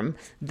firm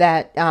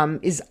that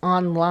is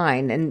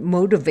online and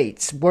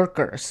motivates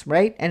workers,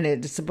 right? And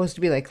it's supposed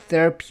to be like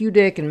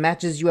therapeutic and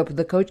matches you up with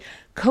the coach.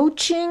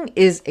 Coaching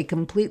is a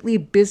completely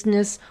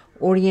business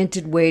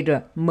oriented way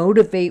to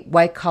motivate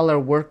white collar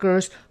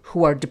workers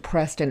who are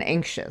depressed and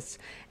anxious.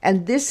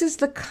 And this is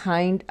the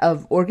kind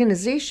of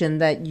organization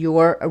that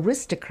your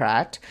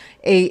aristocrat,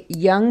 a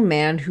young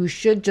man who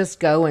should just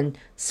go and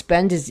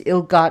spend his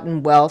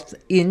ill-gotten wealth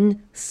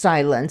in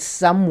silence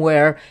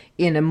somewhere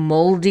in a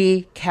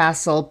moldy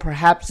castle,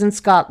 perhaps in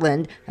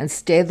Scotland, and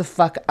stay the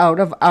fuck out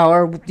of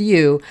our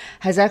view,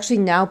 is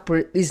now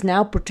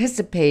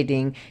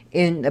participating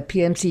in a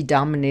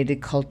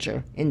PMC-dominated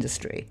culture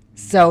industry.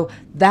 So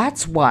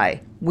that's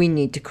why we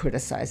need to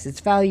criticize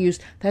its values.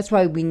 That's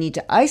why we need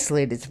to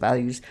isolate its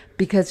values,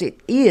 because it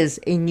is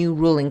a new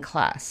ruling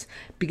class.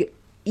 Because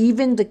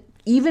even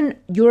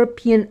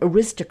European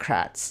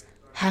aristocrats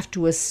have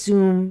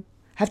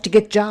to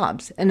get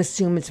jobs and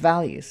assume its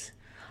values.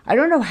 I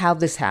don't know how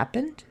this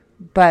happened,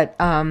 but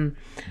in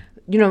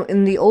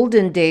the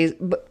olden days,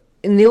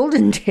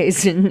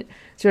 in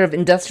sort of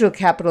industrial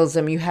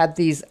capitalism, you had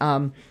these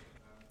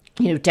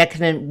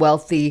decadent,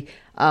 wealthy,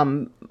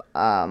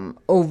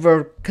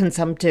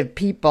 over-consumptive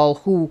people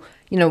who,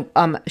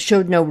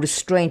 showed no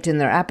restraint in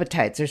their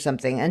appetites or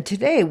something. And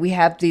today we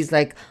have these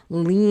like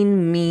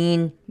lean,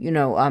 mean,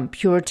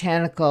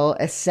 puritanical,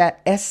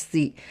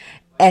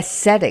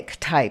 ascetic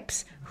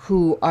types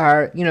who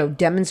are,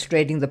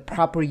 demonstrating the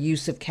proper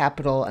use of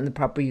capital and the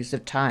proper use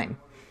of time.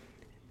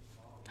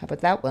 How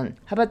about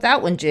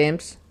that one,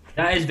 James?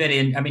 That is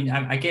very,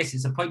 I guess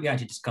it's a point we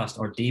actually discussed,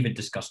 or David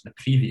discussed in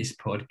the previous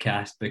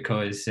podcast,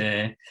 because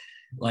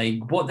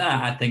what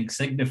that I think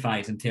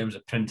signifies in terms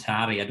of Prince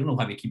Harry. I don't know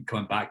why we keep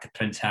coming back to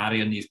Prince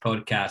Harry on these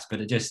podcasts,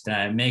 but it just,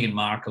 Meghan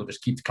Markle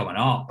just keeps coming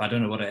up. I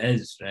don't know what it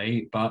is,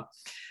 right? But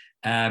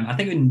I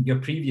think in your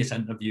previous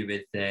interview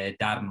with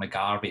Darren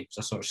McGarvey, who's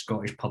a sort of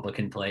Scottish public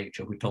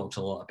intellectual who talks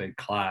a lot about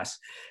class,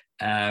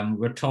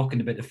 we're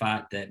talking about the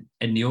fact that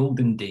in the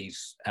olden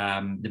days,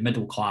 the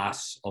middle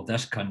class of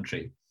this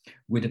country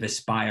would have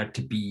aspired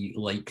to be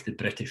like the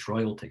British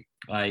royalty,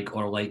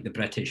 or like the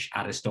British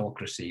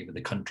aristocracy with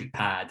the country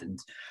pad and,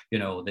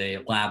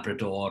 the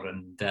Labrador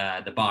and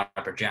the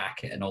barber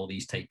jacket and all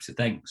these types of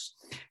things.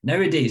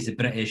 Nowadays, the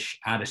British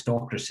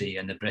aristocracy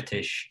and the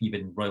British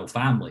even royal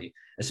family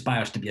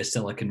aspires to be a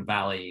Silicon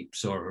Valley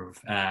sort of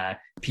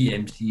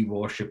PMC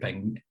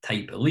worshipping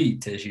type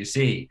elite, as you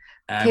say.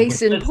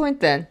 Case in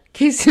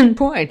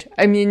point.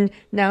 I mean,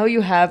 now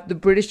you have the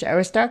British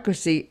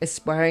aristocracy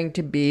aspiring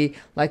to be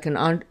like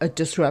a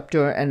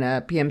disruptor and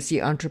a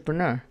PMC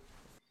entrepreneur.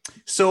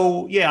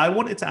 So, I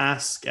wanted to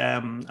ask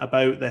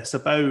about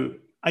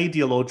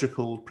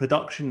ideological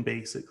production,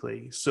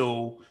 basically.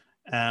 So,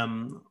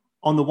 on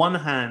the one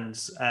hand,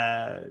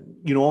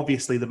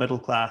 obviously the middle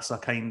class are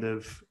kind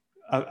of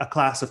a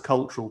class of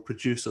cultural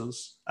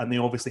producers, and they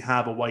obviously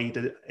have a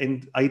wide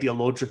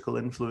ideological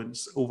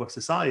influence over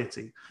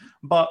society.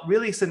 But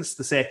really, since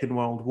the Second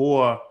World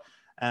War,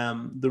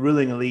 the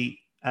ruling elite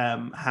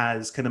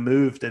has kind of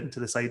moved into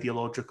this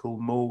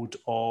ideological mode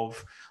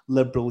of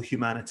liberal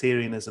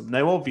humanitarianism.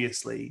 Now,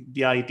 obviously,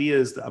 the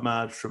ideas that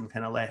emerge from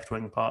kind of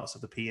left-wing parts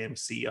of the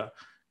PMC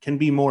can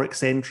be more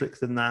eccentric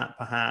than that,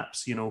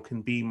 perhaps,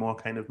 can be more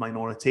kind of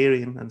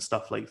minoritarian and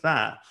stuff like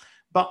that.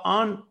 But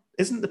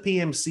isn't the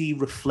PMC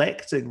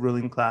reflecting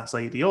ruling class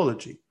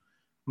ideology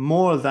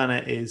more than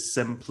it is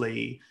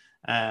simply,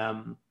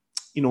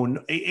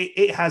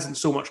 it hasn't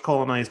so much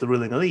colonized the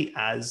ruling elite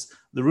as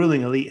the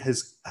ruling elite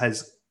has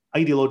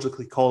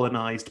ideologically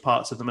colonized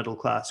parts of the middle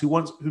class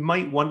who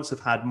might once have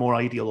had more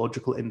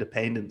ideological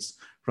independence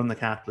from the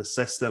capitalist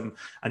system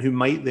and who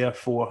might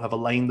therefore have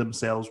aligned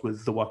themselves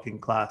with the working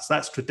class.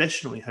 That's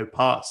traditionally how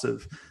parts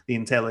of the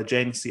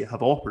intelligentsia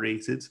have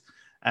operated.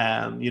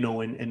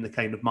 In the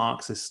kind of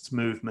Marxist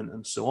movement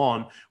and so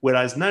on.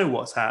 Whereas now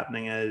what's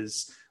happening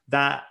is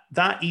that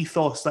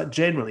ethos, that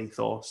general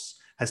ethos,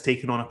 has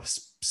taken on a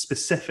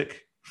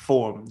specific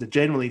form. The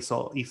general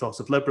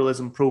ethos of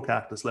liberalism,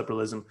 pro-capitalist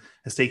liberalism,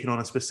 has taken on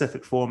a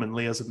specific form in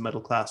layers of the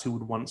middle class who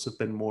would once have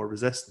been more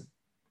resistant.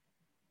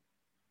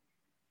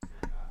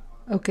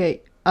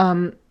 Okay,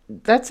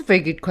 that's a very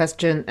good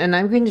question. And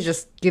I'm going to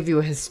just give you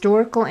a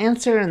historical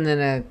answer and then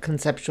a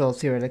conceptual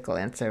theoretical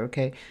answer,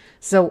 okay?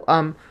 So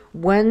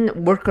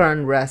when worker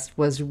unrest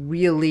was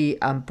really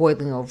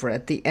boiling over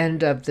at the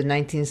end of the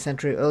 19th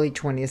century, early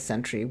 20th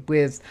century,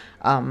 with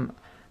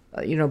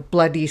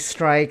bloody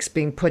strikes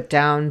being put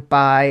down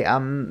by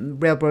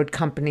railroad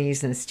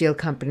companies and steel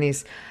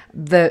companies,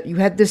 you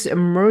had this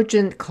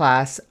emergent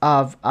class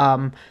of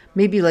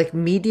maybe like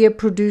media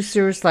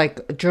producers,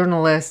 like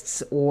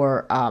journalists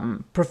or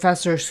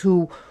professors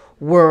who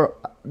were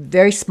a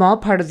very small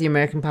part of the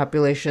American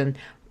population,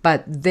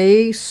 but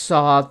they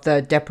saw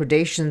the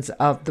depredations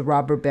of the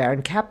robber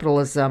baron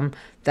capitalism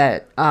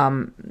that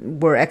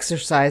were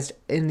exercised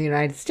in the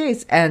United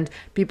States. And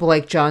people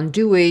like John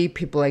Dewey,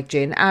 people like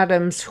Jane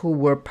Addams, who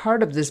were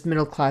part of this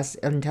middle-class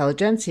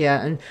intelligentsia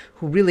and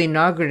who really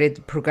inaugurated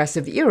the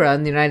progressive era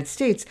in the United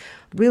States,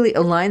 really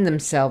aligned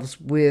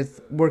themselves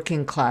with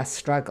working-class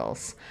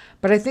struggles.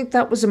 But I think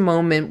that was a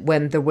moment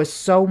when there was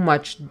so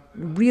much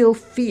real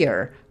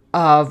fear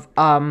of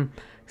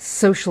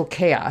social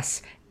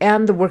chaos,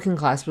 and the working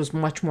class was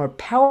much more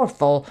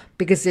powerful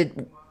because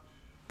it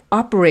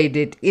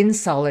operated in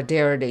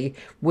solidarity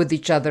with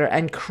each other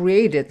and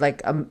created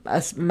like a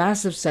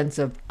massive sense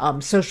of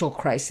social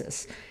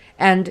crisis.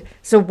 And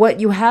so what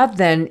you have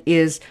then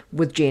is,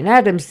 with Jane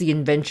Addams, the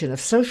invention of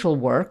social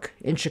work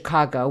in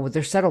Chicago with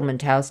their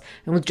settlement house,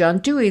 and with John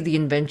Dewey, the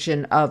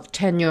invention of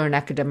tenure and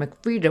academic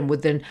freedom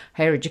within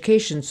higher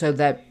education, so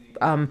that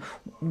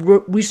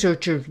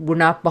researchers were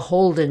not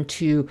beholden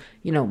to,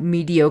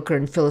 mediocre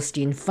and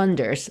Philistine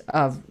funders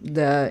of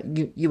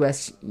the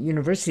U.S.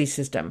 university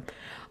system.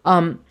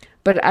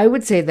 But I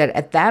would say that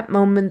at that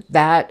moment,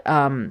 that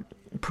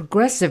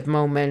progressive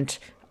moment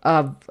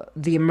of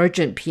the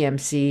emergent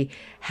PMC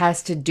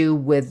has to do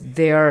with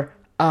their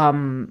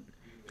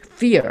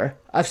fear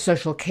of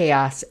social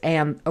chaos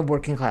and a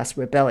working class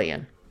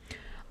rebellion.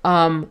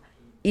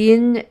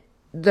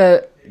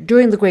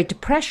 During the Great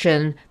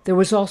Depression, there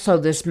was also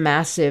this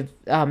massive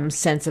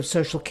sense of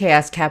social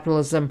chaos.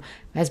 Capitalism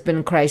has been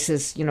in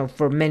crisis,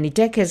 for many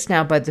decades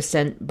now by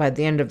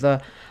the end of the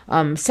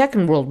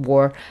Second World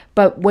War.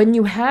 But when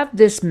you have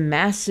this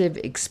massive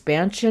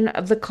expansion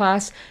of the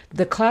class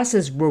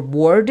is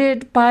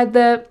rewarded by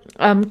the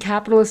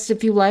capitalists,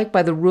 if you like,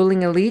 by the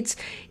ruling elites,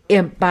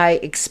 by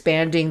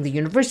expanding the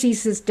university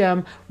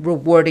system,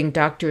 rewarding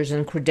doctors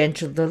and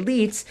credentialed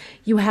elites.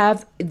 You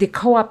have the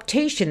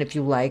co-optation, if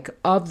you like,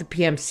 of the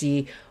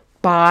PMC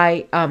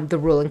by the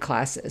ruling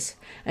classes.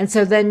 And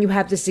so then you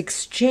have this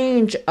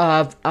exchange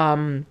of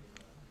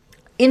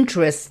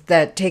interests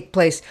that take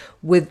place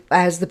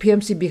as the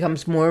PMC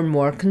becomes more and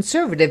more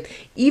conservative,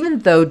 even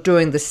though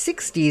during the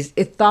 60s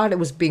it thought it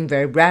was being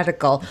very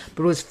radical,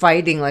 but it was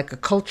fighting like a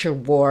culture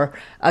war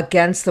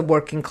against the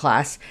working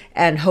class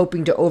and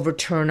hoping to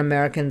overturn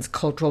Americans'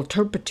 cultural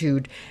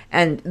turpitude.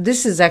 And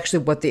this is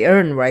actually what the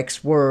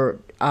Ehrenreichs were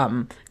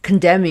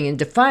condemning and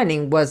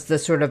defining, was the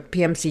sort of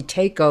PMC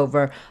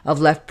takeover of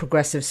left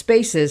progressive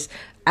spaces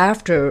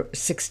after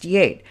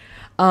 68.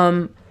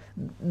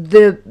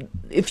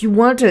 If you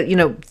want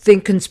to,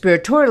 think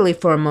conspiratorially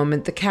for a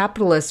moment, the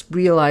capitalists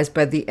realized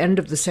by the end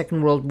of the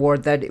Second World War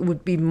that it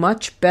would be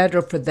much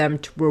better for them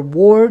to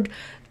reward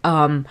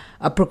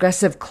a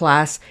progressive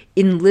class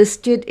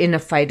enlisted in a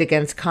fight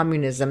against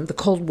communism. The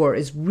Cold War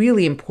is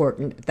really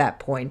important at that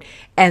point.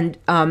 And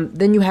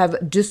then you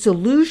have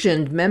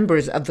disillusioned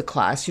members of the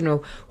class,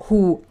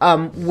 who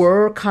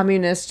were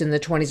communists in the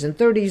 20s and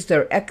 30s.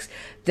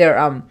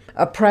 They're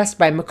oppressed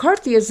by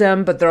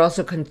McCarthyism, but they're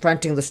also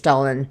confronting the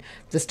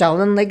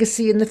Stalin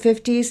legacy in the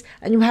 50s.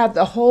 And you have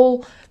the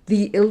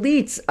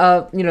elites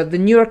of, the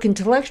New York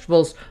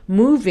intellectuals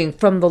moving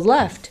from the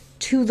left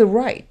to the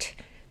right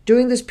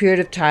during this period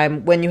of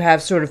time, when you have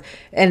it's sort of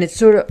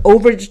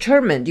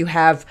overdetermined. You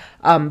have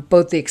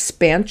both the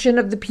expansion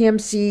of the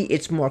PMC,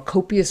 its more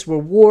copious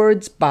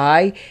rewards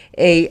by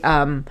a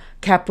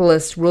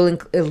capitalist ruling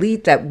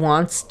elite that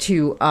wants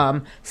to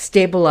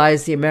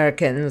stabilize the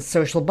American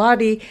social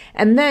body.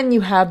 And then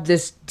you have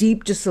this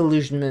deep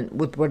disillusionment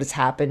with what has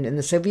happened in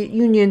the Soviet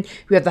Union.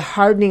 You have the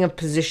hardening of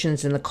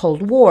positions in the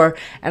Cold War.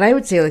 And I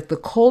would say the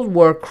Cold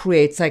War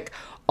creates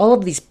all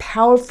of these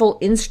powerful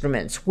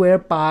instruments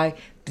whereby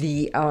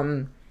the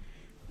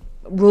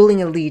ruling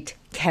elite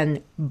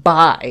can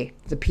buy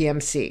the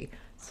PMC,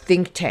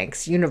 think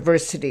tanks,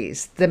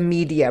 universities, the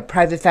media,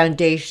 private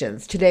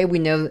foundations. Today we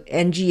know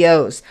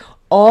NGOs.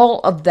 All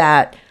of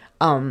that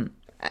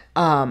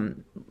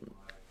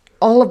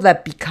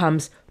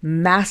becomes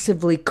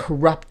massively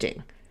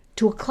corrupting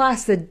to a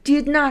class that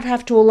did not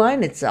have to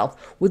align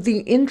itself with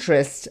the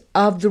interests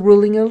of the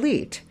ruling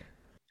elite.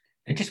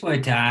 I just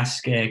wanted to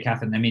ask,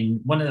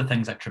 Catherine, one of the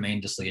things I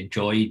tremendously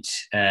enjoyed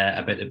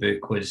about the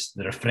book was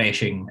the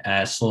refreshing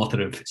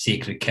slaughter of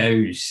sacred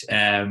cows.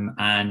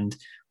 And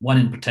one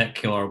in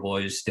particular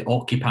was the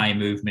Occupy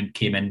movement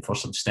came in for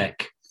some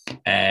stick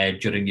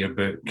during your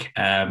book,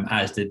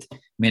 as did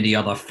many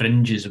other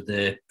fringes of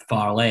the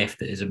far left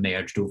that has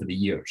emerged over the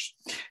years.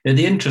 Now,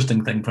 the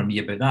interesting thing for me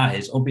about that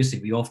is obviously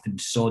we often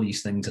saw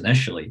these things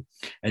initially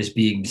as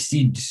being the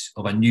seeds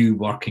of a new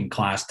working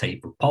class type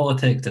of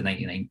politics, the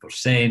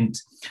 99%,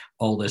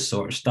 all this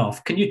sort of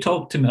stuff. Can you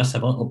talk to us a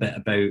little bit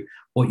about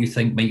what you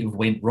think might have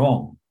went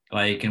wrong,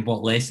 and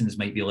what lessons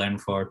might be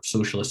learned for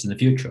socialists in the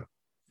future?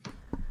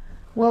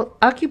 Well,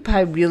 Occupy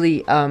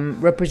really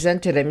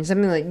represented,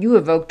 something that you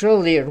evoked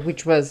earlier,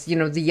 which was,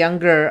 the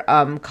younger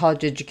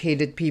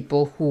college-educated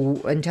people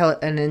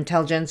an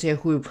intelligentsia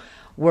who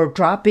were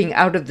dropping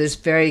out of this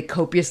very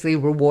copiously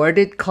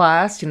rewarded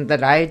class,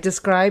 that I had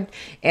described,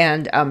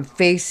 and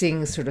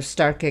facing sort of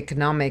stark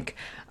economic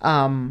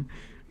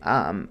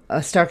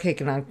a stark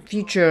economic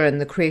future and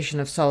the creation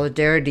of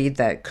solidarity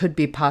that could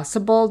be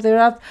possible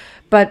thereof.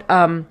 But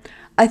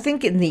I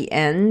think in the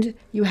end,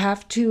 you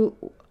have to.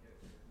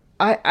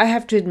 I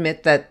have to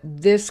admit that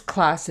this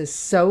class is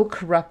so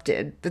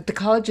corrupted that the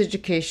college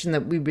education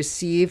that we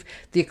receive,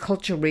 the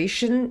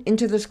acculturation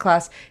into this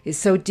class is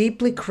so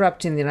deeply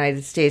corrupt in the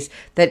United States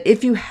that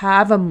if you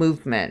have a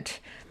movement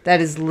that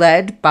is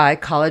led by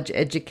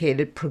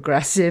college-educated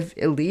progressive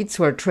elites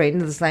who are trained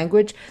in this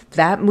language,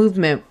 that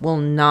movement will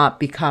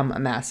not become a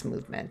mass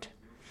movement.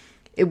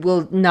 It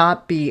will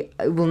not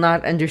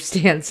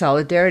understand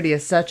solidarity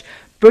as such.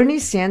 Bernie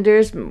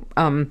Sanders,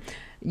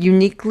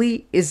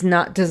 uniquely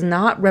does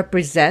not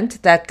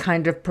represent that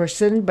kind of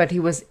person, but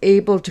he was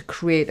able to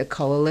create a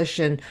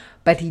coalition,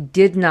 but he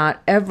did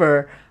not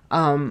ever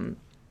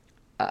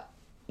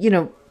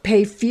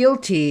pay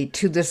fealty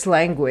to this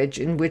language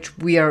in which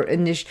we are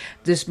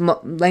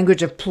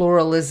language of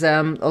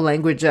pluralism, a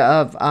language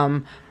of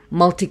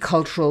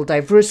multicultural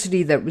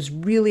diversity that was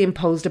really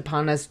imposed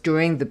upon us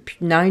during the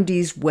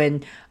 90s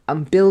when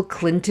Bill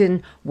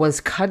Clinton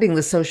was cutting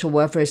the social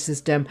welfare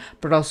system,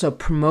 but also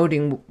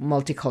promoting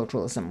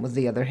multiculturalism with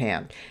the other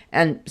hand.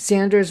 And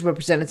Sanders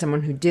represented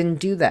someone who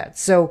didn't do that.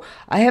 So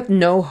I have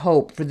no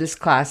hope for this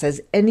class as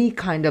any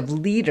kind of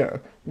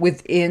leader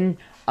within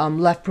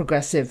left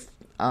progressive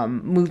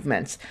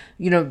movements.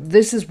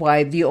 This is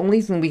why the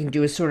only thing we can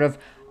do is sort of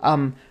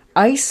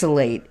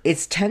isolate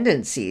its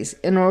tendencies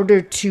in order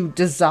to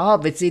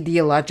dissolve its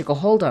ideological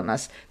hold on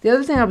us. The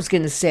other thing I was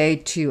going to say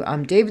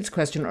to David's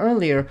question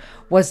earlier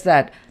was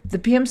that the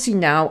PMC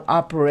now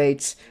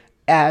operates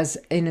as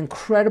an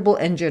incredible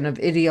engine of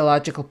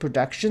ideological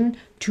production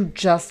to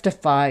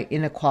justify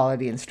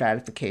inequality and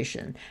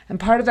stratification. And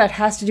part of that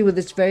has to do with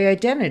its very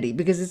identity,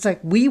 because it's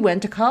like, we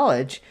went to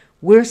college,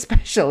 we're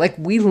special, like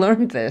we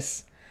learned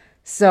this.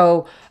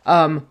 So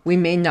we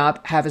may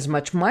not have as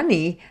much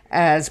money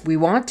as we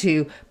want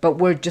to, but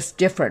we're just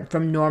different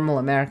from normal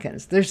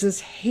Americans. There's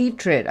this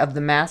hatred of the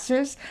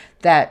masses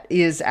that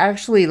is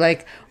actually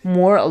like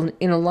more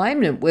in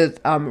alignment with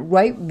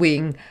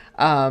right-wing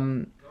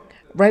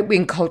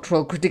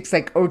cultural critics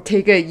like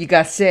Ortega y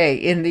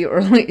Gasset in the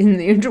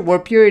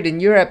interwar period in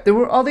Europe. There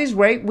were all these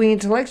right-wing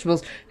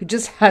intellectuals who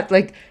just had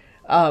like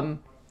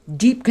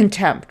deep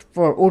contempt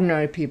for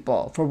ordinary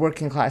people, for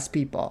working class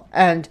people.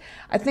 And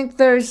I think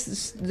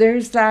there's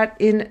that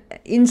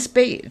in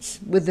spades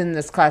within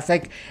this class.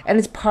 And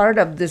it's part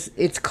of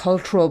its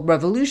cultural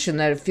revolution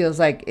that it feels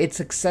like it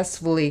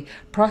successfully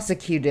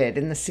prosecuted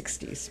in the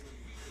 60s.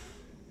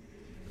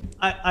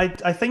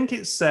 I think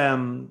it's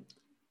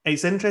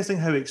interesting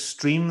how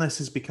extreme this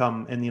has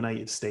become in the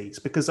United States,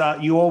 because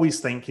you always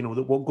think,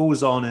 that what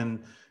goes on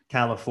in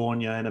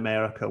California in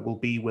America will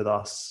be with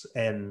us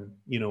in,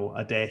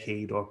 a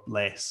decade or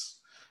less.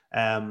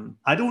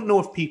 I don't know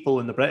if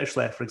people in the British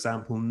left, for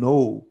example,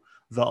 know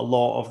that a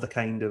lot of the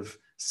kind of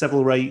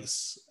civil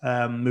rights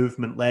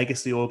movement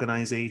legacy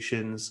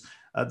organizations,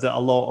 that a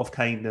lot of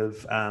kind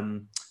of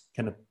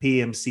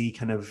PMC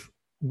kind of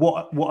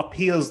what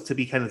appears to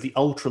be kind of the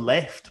ultra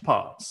left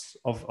parts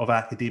of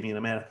academia in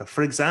America,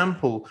 for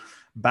example,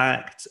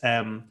 backed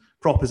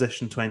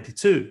Proposition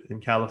 22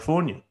 in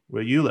California,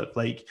 where you live.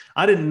 Like,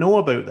 I didn't know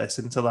about this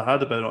until I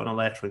heard about it on a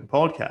left-wing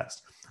podcast.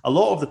 A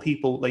lot of the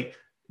people, like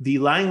the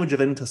language of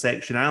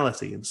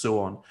intersectionality and so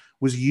on,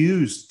 was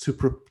used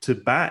to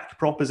back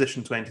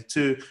Proposition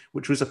 22,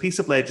 which was a piece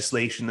of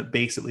legislation that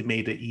basically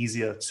made it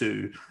easier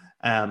to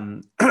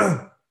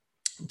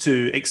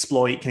to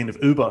exploit kind of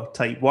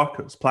Uber-type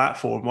workers,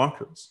 platform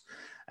workers.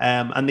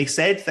 And they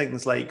said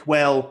things like,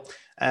 well,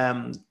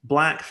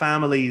 Black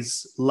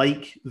families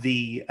like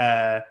the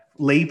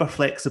labor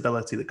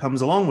flexibility that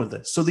comes along with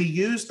this. So they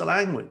used the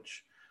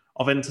language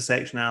of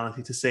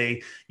intersectionality to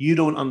say, you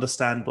don't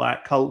understand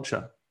Black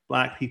culture.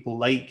 Black people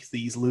like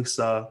these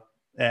looser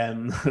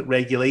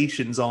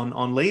regulations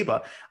on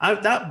labor.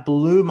 That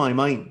blew my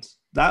mind.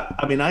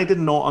 I did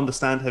not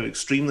understand how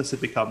extreme this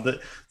had become, that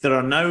there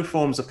are now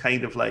forms of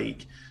kind of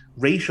like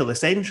racial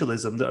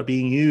essentialism that are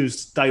being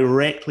used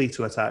directly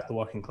to attack the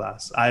working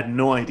class. I had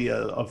no idea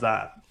of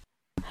that.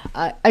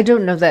 I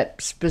don't know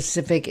that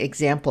specific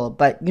example,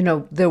 but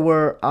there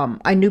were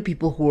I knew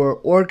people who were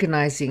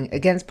organizing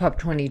against Prop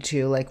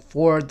 22, like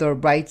for the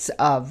rights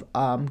of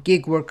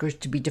gig workers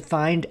to be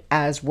defined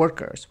as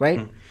workers, right?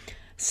 Mm.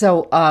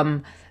 So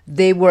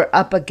they were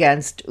up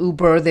against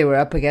Uber, they were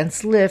up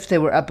against Lyft, they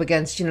were up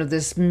against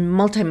this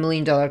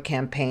multi-million-dollar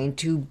campaign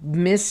to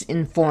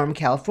misinform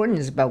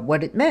Californians about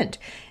what it meant.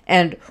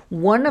 And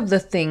one of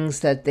the things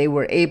that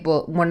Uber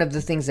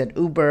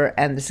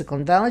and the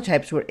Silicon Valley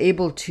types were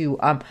able to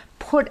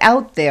put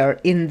out there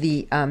in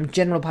the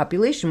general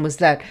population was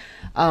that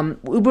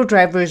Uber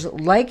drivers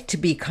like to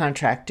be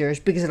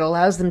contractors because it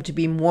allows them to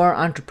be more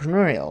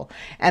entrepreneurial.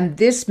 And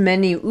this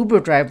many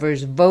Uber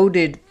drivers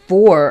voted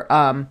for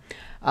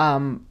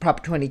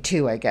Prop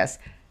 22, I guess.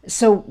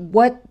 So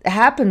what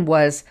happened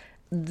was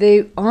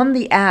on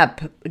the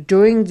app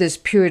during this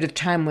period of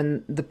time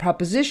when the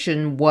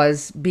proposition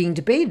was being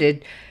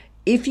debated,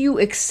 if you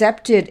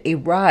accepted a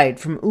ride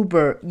from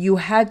Uber, you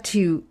had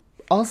to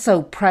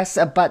also press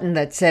a button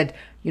that said,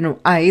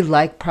 I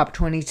like Prop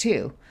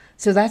 22.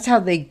 So that's how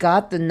they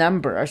got the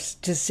numbers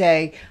to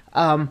say,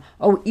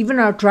 even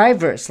our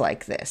drivers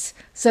like this.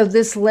 So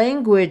this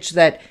language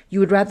that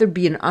you would rather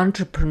be an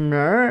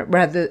entrepreneur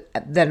rather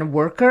than a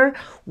worker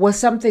was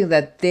something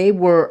that they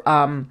were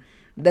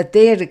that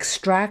they had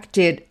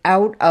extracted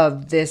out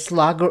of this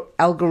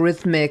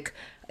algorithmic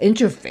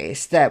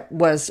interface that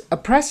was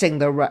oppressing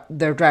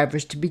their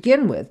drivers to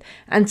begin with.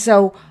 And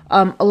so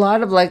a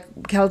lot of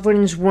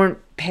Californians weren't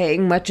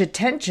paying much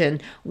attention,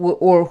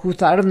 or who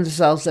thought of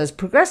themselves as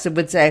progressive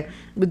would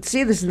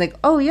see this and think,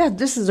 oh yeah,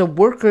 this is a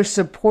worker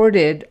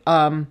supported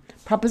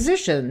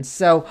proposition,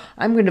 so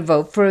I'm going to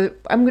vote for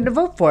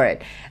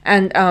it.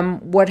 And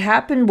what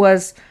happened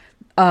was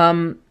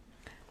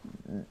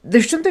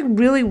there's something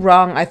really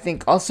wrong, I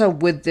think, also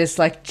with this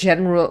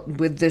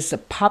with this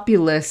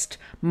populist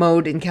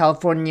mode in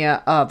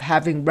California of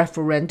having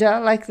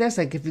referenda like this.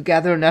 Like, if you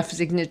gather enough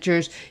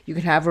signatures, you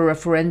can have a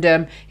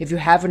referendum. If you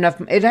have enough,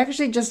 it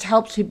actually just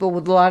helps people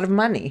with a lot of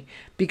money,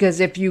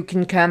 because if you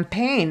can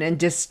campaign and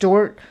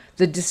distort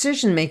the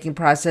decision-making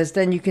process,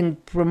 then you can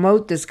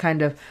promote this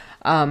kind of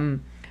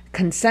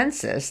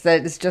consensus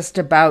that is just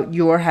about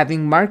your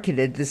having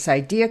marketed this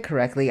idea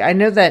correctly. I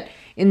know that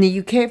in the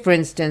UK, for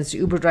instance,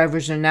 Uber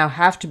drivers now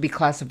have to be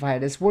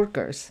classified as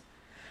workers.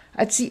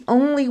 That's the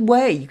only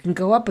way you can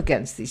go up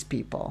against these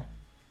people.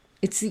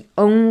 It's the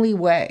only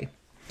way.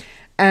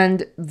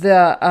 And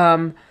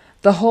the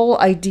whole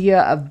idea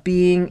of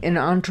being an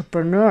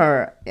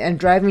entrepreneur and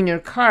driving your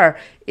car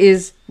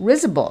is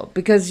risible,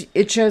 because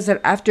it shows that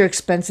after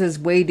expenses,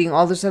 waiting,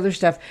 all this other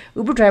stuff,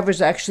 Uber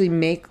drivers actually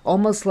make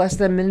almost less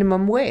than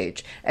minimum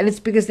wage. And it's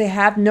because they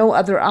have no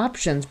other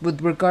options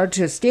with regard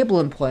to stable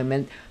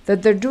employment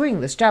that they're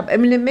doing this job. I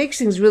mean, it makes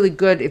things really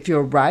good if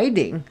you're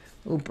riding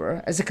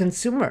Uber as a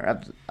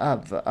consumer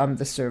of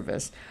the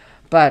service.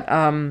 But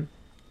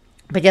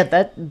yeah,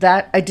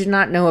 that I did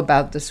not know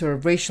about the sort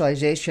of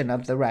racialization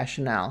of the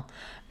rationale.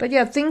 But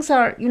yeah, things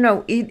are,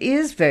 it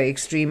is very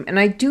extreme, and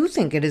I do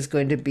think it is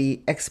going to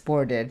be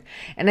exported.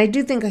 And I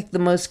do think the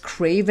most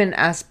craven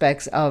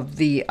aspects of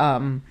the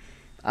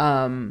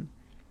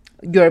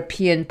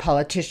European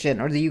politician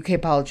or the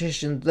UK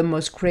politician, the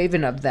most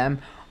craven of them,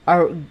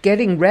 are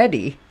getting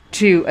ready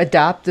to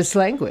adopt this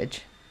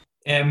language.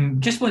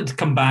 Just wanted to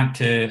come back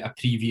to a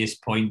previous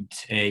point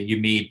you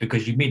made,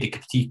 because you made a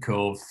critique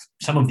of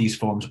some of these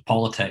forms of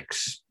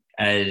politics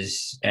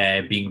as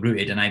being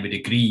rooted, and I would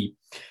agree,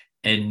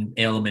 in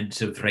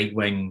elements of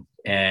right-wing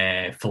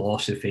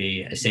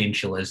philosophy,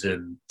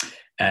 essentialism,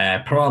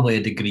 probably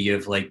a degree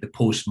of the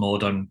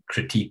postmodern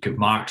critique of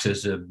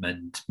Marxism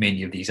and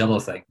many of these other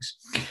things.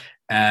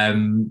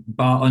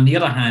 But on the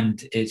other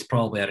hand, it's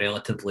probably a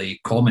relatively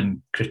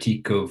common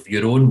critique of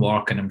your own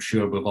work, and I'm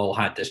sure we've all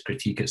had this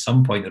critique at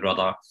some point or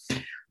other,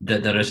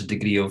 that there is a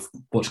degree of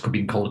what's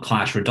been called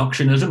class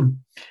reductionism,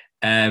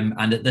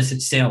 and that this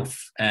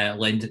itself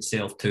lends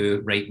itself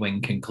to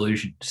right-wing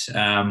conclusions.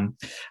 I'm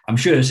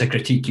sure it's a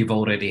critique you've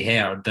already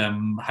heard.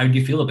 How do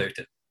you feel about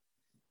it?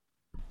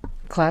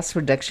 Class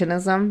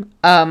reductionism?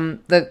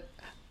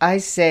 I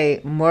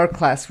say more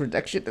class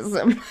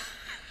reductionism.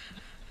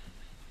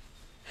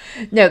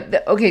 No,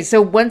 okay.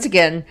 So once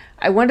again,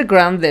 I want to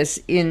ground this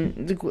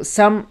in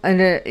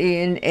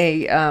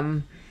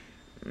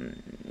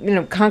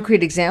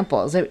concrete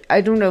examples.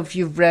 I don't know if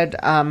you've read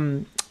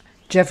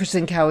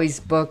Jefferson Cowie's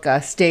book,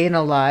 "Staying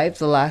Alive: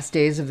 The Last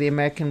Days of the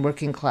American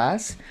Working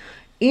Class."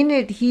 In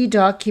it, he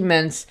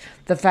documents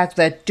the fact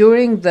that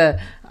during the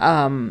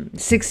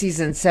 60s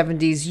and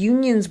 70s,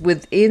 unions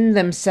within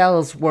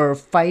themselves were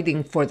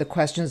fighting for the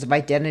questions of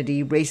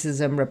identity,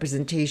 racism,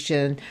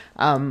 representation,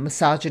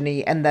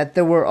 misogyny, and that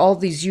there were all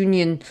these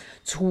unions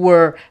who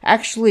were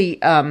actually,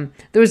 there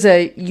was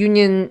a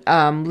union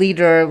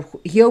leader.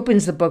 He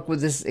opens the book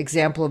with this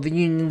example of a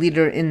union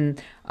leader in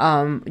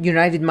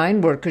United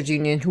Mine Workers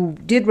Union who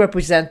did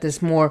represent this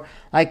more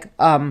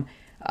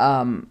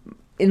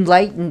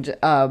enlightened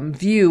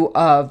view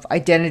of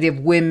identity of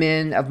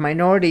women, of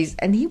minorities,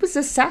 and he was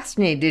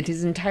assassinated.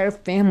 His entire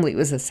family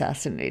was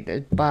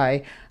assassinated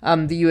by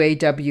the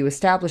UAW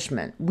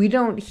establishment. We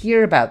don't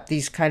hear about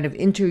these kind of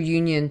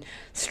inter-union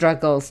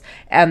struggles,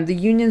 and the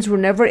unions were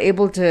never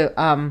able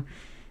to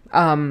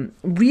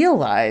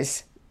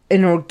realize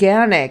an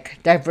organic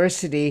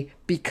diversity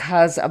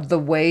because of the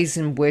ways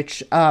in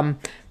which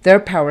their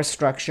power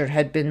structure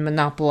had been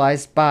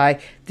monopolized by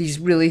these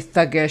really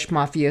thuggish,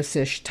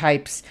 mafioso-ish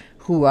types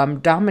who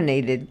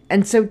dominated.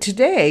 And so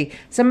today,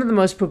 some of the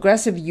most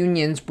progressive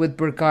unions with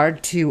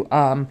regard to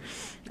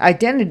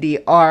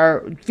identity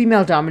are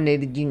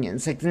female-dominated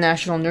unions, like the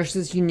National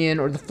Nurses Union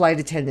or the Flight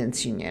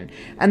Attendants Union.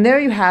 And there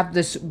you have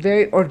this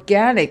very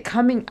organic,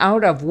 coming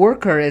out of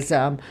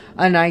workerism,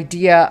 an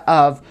idea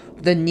of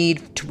the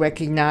need to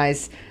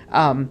recognize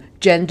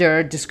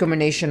gender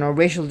discrimination or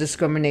racial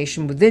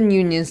discrimination within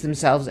unions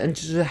themselves, and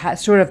to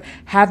sort of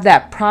have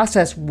that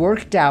process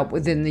worked out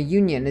within the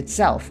union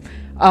itself.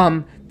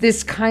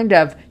 this kind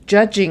of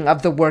judging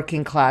of the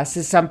working class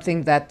is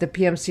something that the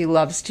PMC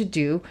loves to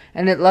do,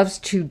 and it loves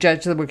to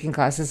judge the working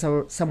class as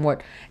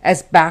somewhat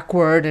as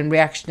backward and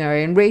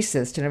reactionary and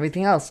racist and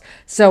everything else.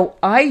 So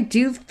I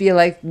do feel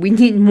like we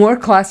need more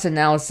class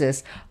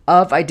analysis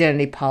of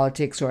identity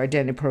politics or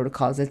identity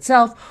protocols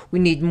itself. We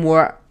need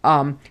more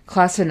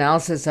class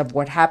analysis of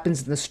what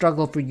happens in the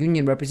struggle for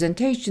union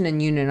representation and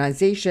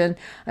unionization.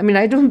 I mean,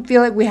 I don't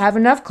feel like we have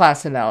enough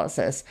class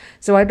analysis.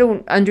 So I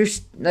don't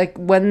understand, like,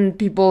 when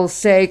people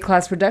say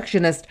class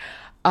reductionist,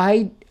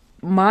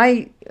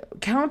 my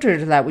counter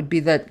to that would be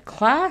that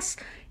class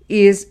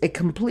is a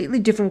completely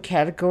different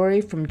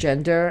category from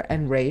gender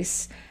and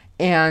race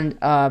and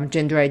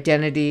gender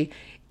identity.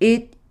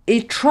 It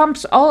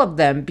trumps all of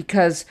them,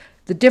 because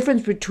the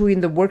difference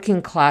between the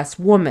working class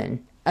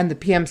woman and the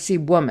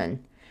PMC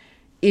woman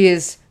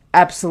is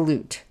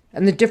absolute.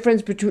 And the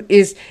difference between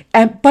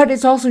but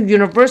it's also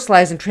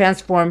universalized and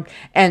transformed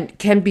and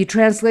can be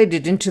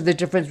translated into the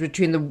difference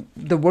between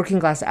the working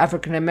class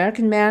African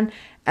American man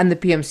and the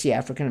PMC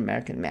African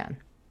American man.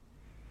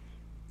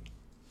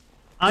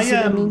 I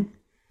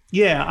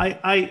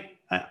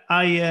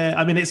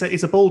mean,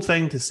 it's a bold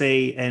thing to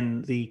say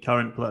in the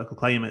current political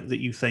climate that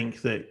you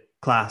think that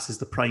class is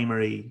the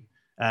primary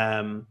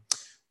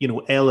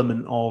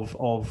element of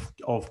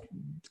the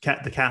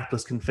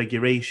capitalist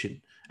configuration.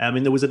 I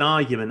mean, there was an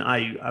argument.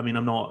 I mean,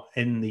 I'm not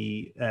in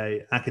the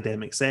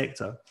academic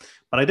sector,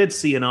 but I did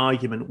see an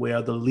argument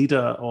where the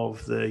leader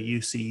of the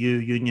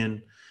UCU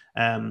union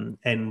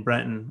in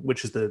Britain,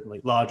 which is the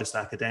largest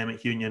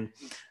academic union,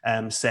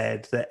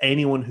 said that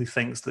anyone who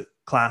thinks that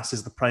class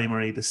is the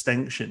primary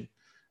distinction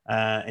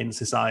in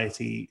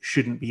society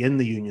shouldn't be in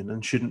the union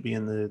and shouldn't be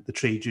in the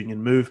trade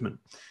union movement.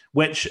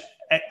 Which,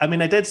 I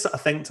mean, I did sort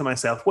of think to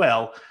myself,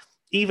 well,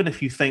 even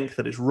if you think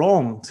that it's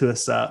wrong to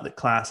assert that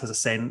class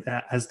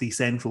has the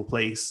central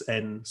place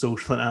in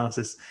social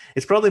analysis,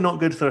 it's probably not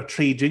good for a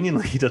trade union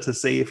leader to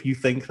say, if you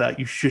think that,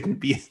 you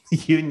shouldn't be in the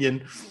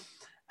union.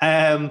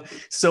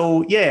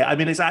 So yeah, I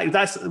mean,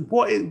 that's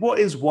what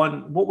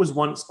was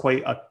once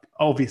quite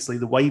obviously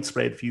the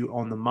widespread view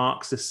on the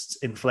Marxist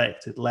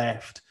inflected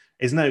left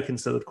is now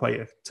considered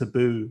quite a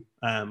taboo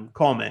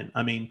comment.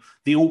 I mean,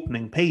 the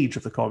opening page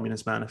of the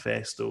Communist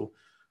Manifesto,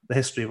 the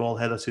history of all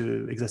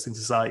hitherto existing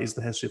societies,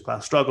 the history of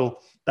class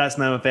struggle, that's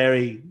now a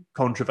very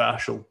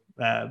controversial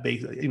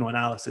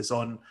analysis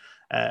on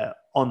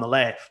the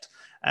left.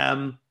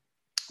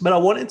 But I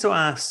wanted to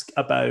ask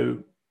about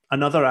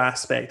another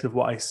aspect of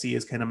what I see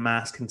as kind of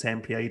mass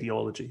contemporary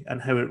ideology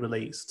and how it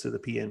relates to the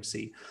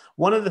PMC.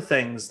 One of the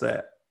things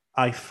that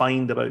I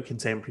find about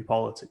contemporary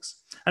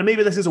politics, and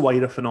maybe this is a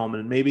wider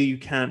phenomenon, maybe you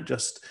can't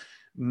just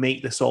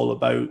make this all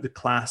about the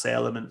class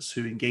elements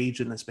who engage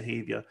in this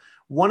behavior.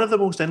 One of the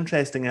most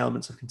interesting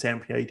elements of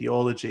contemporary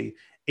ideology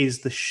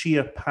is the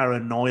sheer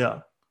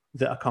paranoia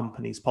that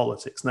accompanies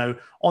politics. Now,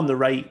 on the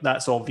right,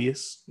 that's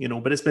obvious,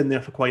 but it's been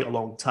there for quite a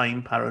long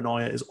time.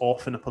 Paranoia is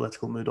often a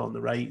political mood on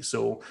the right.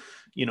 So,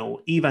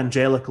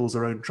 evangelicals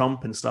around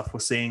Trump and stuff were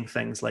saying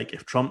things like,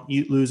 if Trump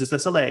loses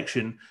this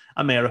election,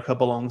 America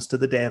belongs to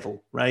the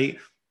devil, right?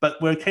 But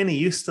we're kind of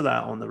used to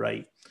that on the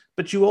right.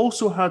 But you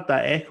also heard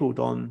that echoed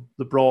on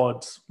the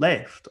broad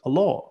left a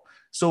lot.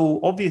 So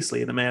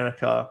obviously in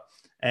America,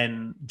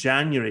 in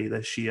January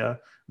this year,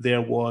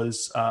 there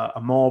was a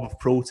mob of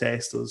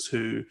protesters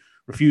who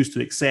refused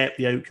to accept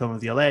the outcome of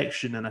the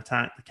election and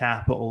attacked the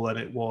Capitol, and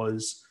it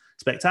was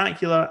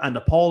spectacular and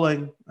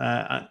appalling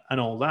and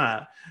all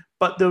that.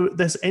 But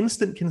this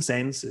instant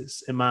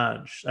consensus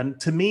emerged, and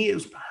to me, it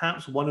was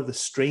perhaps one of the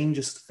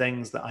strangest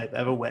things that I've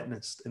ever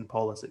witnessed in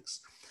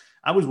politics.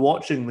 I was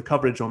watching the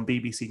coverage on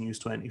BBC News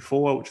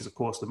 24, which is, of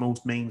course, the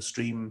most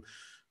mainstream,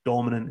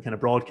 dominant kind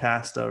of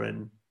broadcaster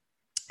in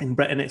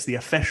Britain. It's the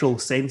official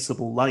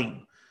sensible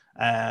line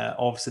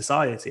of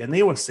society. And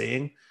they were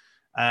saying,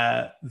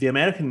 the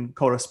American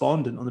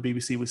correspondent on the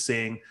BBC was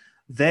saying,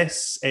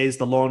 this is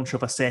the launch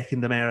of a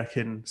second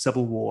American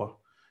Civil War,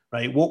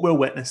 right? What we're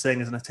witnessing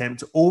is an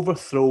attempt to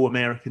overthrow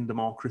American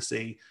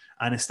democracy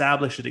and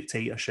establish a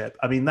dictatorship.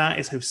 I mean, that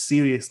is how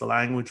serious the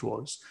language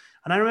was.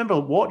 And I remember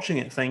watching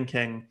it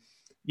thinking,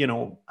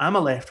 I'm a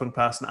left-wing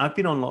person. I've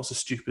been on lots of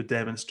stupid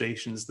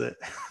demonstrations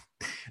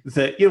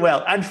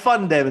and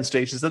fun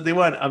demonstrations that they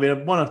weren't. I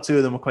mean, one or two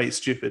of them were quite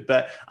stupid,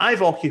 but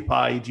I've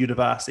occupied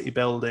university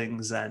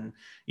buildings and,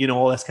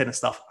 all this kind of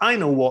stuff. I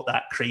know what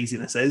that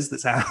craziness is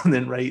that's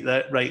happening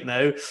right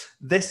now.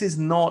 This is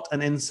not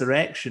an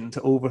insurrection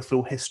to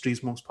overthrow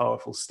history's most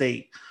powerful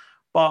state.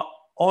 But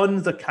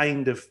on the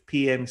kind of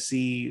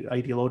PMC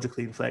ideologically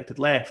inflected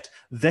left,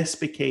 this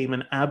became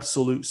an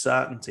absolute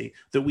certainty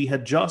that we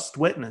had just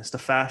witnessed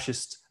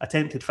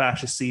attempted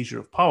fascist seizure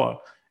of power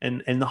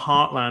in the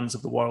heartlands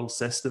of the world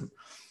system.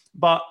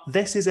 But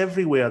this is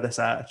everywhere, this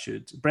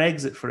attitude.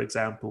 Brexit, for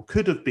example,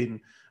 could have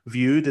been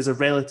viewed as a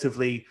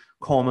relatively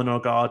common or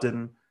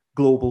garden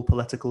global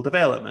political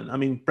development. I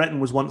mean, Britain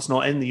was once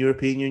not in the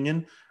European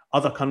Union.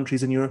 Other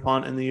countries in Europe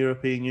aren't in the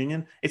European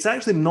Union. It's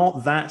actually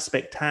not that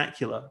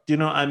spectacular. Do you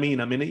know what I mean?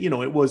 I mean,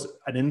 it was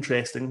an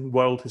interesting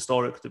world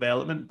historic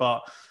development,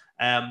 but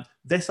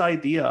this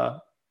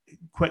idea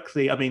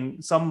quickly, I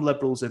mean, some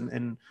liberals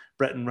in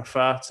Britain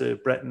refer to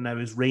Britain now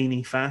as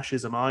rainy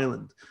fascism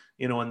island,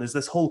 and there's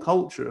this whole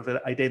culture of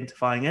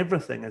identifying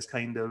everything as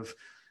kind of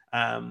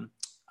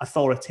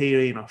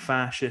authoritarian or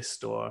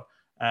fascist or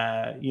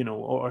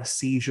a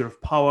seizure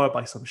of power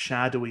by some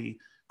shadowy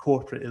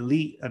corporate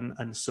elite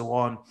and so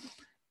on.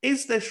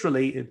 Is this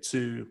related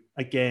to,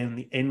 again,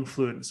 the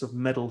influence of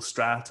middle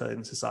strata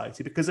in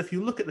society? Because if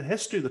you look at the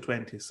history of the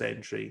 20th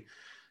century,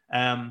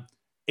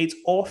 it's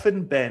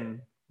often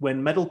been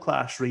when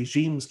middle-class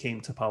regimes came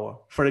to power,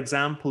 for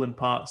example, in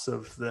parts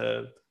of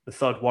the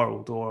third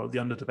world or the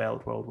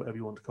underdeveloped world, whatever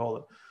you want to call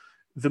it,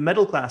 the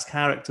middle-class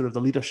character of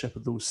the leadership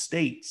of those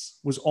states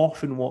was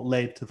often what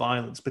led to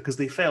violence because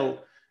they felt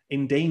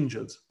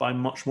endangered by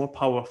much more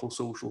powerful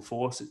social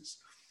forces.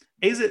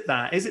 Is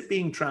it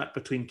being trapped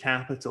between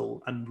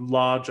capital and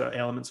larger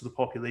elements of the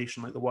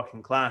population, like the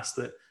working class,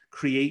 that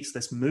creates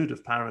this mood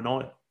of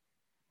paranoia?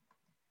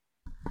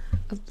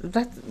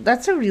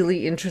 That's a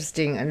really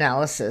interesting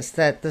analysis,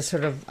 that the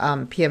sort of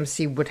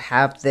PMC would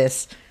have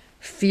this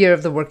fear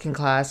of the working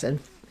class and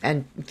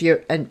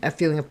fear and a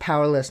feeling of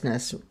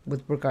powerlessness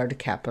with regard to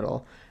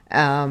capital,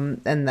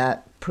 and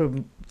that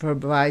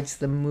provides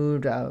the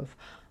mood of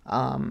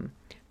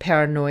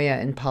paranoia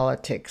in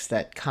politics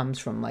that comes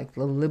from like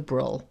the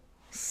liberal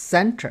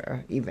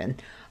center even,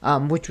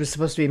 which was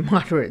supposed to be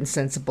moderate and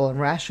sensible and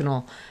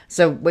rational.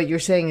 So what you're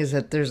saying is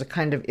that there's a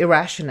kind of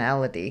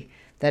irrationality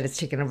that has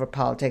taken over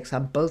politics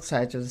on both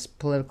sides of this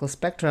political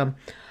spectrum.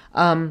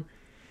 One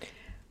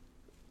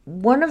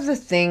of the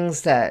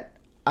things that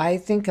I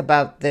think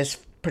about this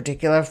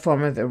particular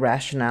form of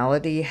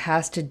irrationality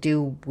has to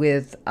do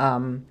with,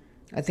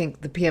 I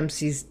think, the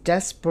PMC's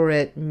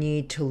desperate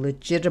need to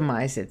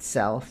legitimize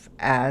itself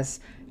as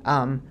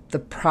the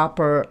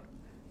proper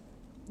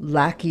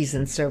lackeys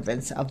and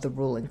servants of the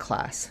ruling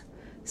class.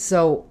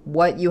 So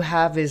what you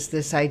have is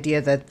this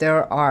idea that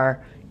there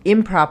are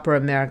improper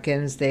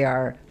Americans, they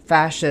are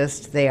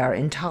fascist, they are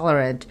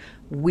intolerant.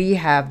 We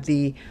have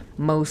the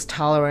most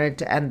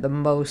tolerant and the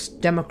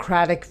most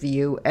democratic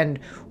view, and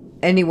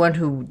anyone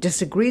who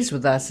disagrees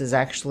with us is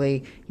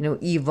actually,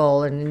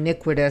 evil and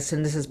iniquitous,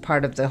 and this is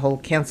part of the whole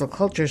cancel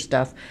culture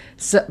stuff.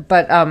 So,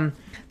 but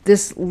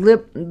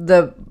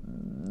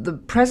the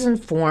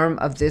present form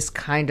of this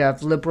kind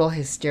of liberal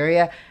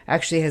hysteria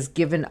actually has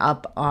given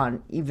up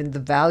on even the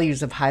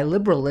values of high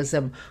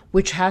liberalism,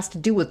 which has to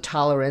do with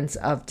tolerance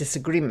of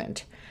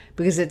disagreement,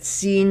 because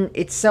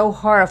it's so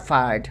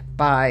horrified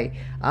by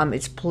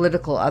its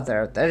political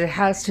other that it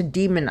has to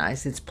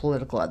demonize its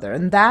political other.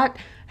 And that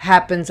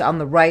happens on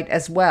the right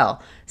as well.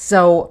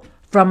 So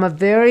from a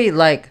very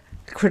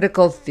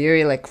critical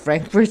theory, like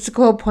Frankfurt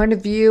School point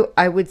of view,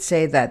 I would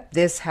say that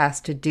this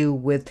has to do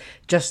with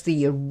just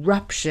the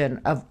eruption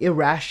of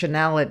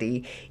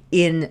irrationality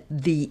in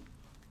the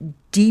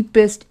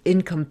deepest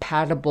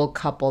incompatible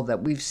couple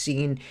that we've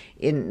seen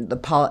in the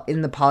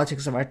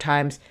politics of our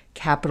times: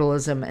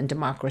 capitalism and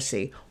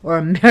democracy, or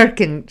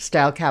American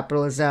style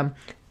capitalism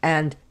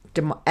and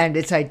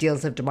its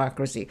ideals of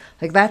democracy.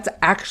 That's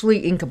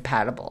actually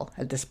incompatible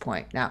at this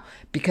point now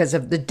because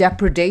of the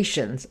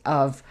depredations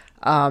of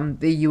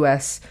the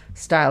U.S.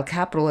 style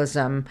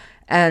capitalism,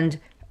 and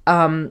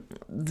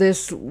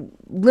this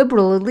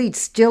liberal elite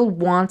still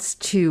wants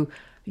to,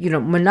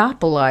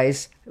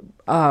 monopolize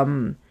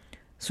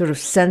sort of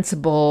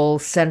sensible,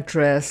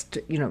 centrist,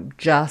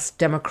 just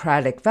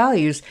democratic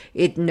values.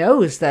 It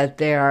knows that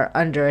they are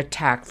under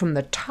attack from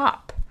the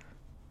top,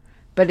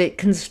 but it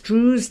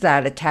construes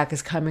that attack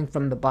as coming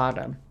from the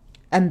bottom.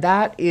 And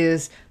that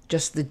is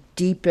just the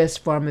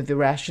deepest form of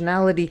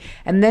irrationality.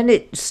 And then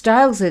it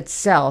styles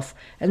itself.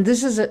 And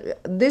this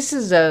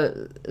is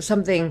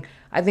something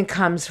I think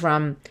comes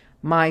from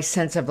my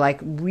sense of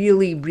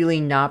really,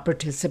 really not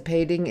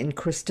participating in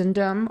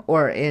Christendom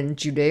or in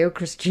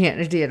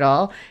Judeo-Christianity at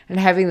all, and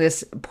having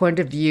this point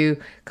of view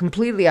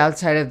completely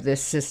outside of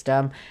this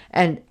system.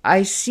 And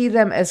I see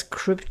them as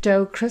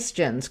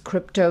crypto-Christians,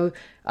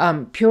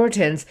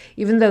 Puritans,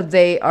 even though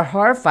they are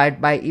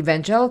horrified by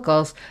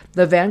evangelicals.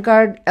 The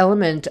vanguard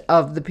element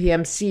of the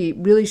PMC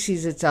really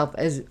sees itself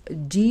as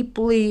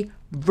deeply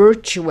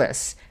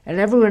virtuous, and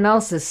everyone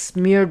else is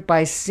smeared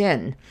by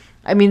sin.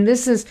 I mean,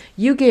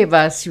 you gave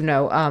us,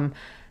 the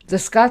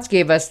Scots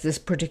gave us this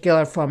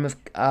particular form of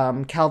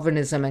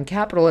Calvinism and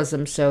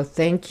capitalism, so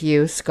thank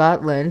you,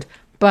 Scotland.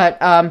 But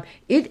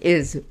it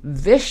is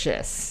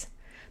vicious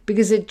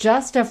because it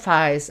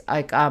justifies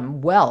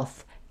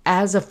wealth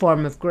as a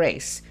form of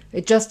grace.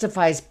 It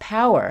justifies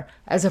power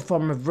as a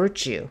form of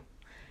virtue.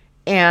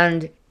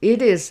 And it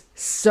is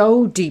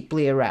so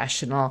deeply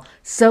irrational,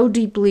 so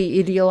deeply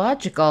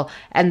ideological,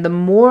 and the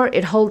more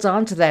it holds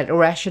on to that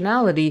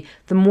irrationality,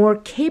 the more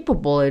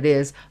capable it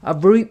is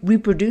of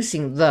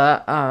reproducing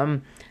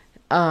the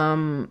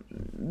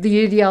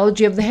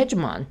ideology of the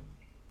hegemon.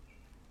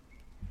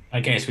 I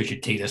guess we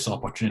should take this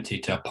opportunity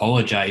to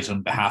apologise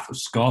on behalf of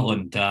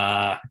Scotland.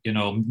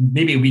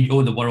 Maybe we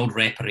owe the world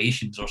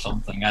reparations or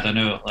something. I don't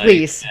know.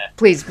 Please,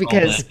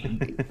 because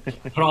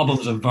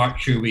problems of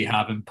virtue we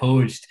have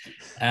imposed.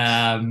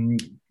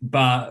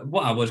 But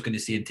what I was going to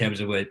say in terms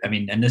of what, I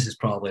mean, and this is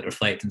probably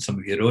reflecting some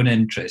of your own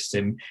interests,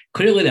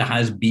 clearly there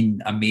has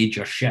been a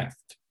major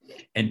shift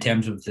in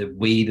terms of the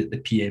way that the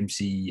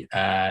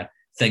PMC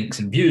thinks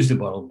and views the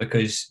world,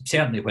 because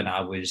certainly when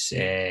I was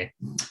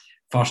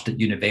first at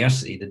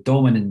university, the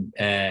dominant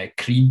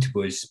creed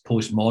was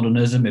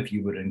postmodernism if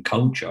you were in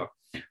culture,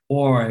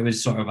 or it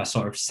was sort of a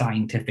sort of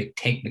scientific,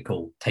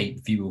 technical type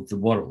view of the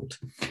world.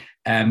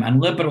 And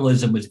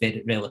liberalism was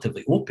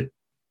relatively open,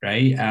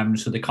 right?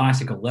 So the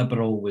classical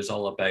liberal was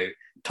all about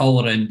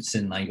tolerance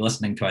and like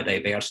listening to a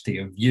diversity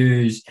of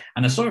views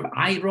and a sort of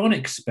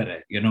ironic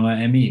spirit, you know what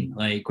I mean?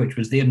 Like, which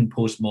was there in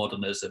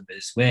postmodernism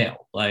as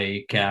well.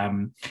 Like,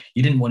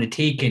 you didn't want to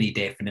take any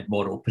definite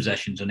moral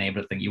positions on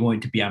everything. You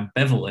wanted to be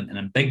ambivalent and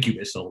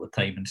ambiguous all the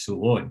time and so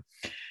on.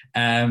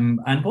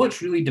 And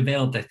what's really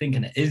developed, I think,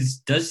 and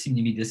does seem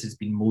to me this has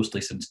been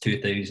mostly since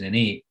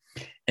 2008,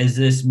 is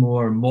this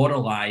more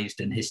moralized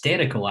and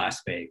hysterical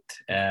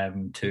aspect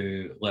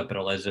to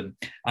liberalism.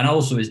 And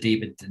also, as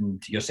David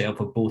and yourself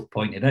have both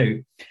pointed out,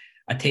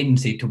 a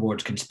tendency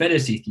towards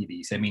conspiracy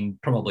theories. I mean,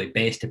 probably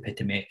best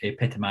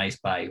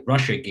epitomized by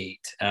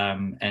Russiagate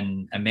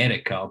in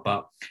America.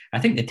 But I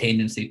think the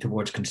tendency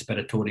towards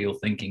conspiratorial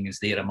thinking is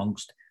there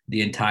amongst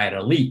the entire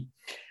elite.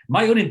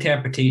 My own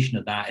interpretation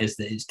of that is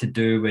that it's to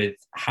do with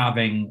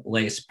having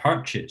less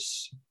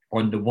purchase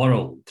on the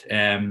world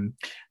and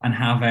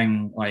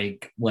having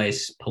like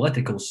less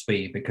political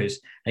sway, because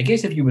I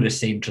guess if you were a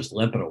centrist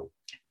liberal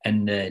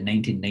in the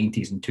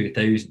 1990s and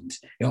 2000s,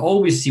 it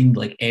always seemed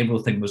like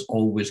everything was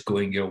always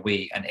going your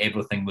way and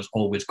everything was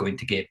always going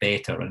to get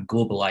better and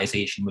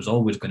globalization was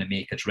always going to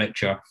make us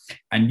richer,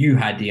 and you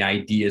had the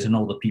ideas and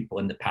all the people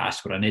in the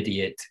past were an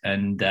idiot,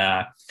 and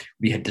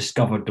we had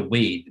discovered the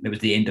way. It was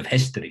the end of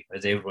history,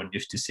 as everyone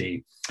used to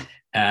say.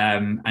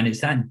 And it's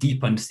that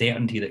deep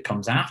uncertainty that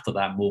comes after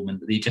that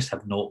moment that they just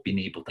have not been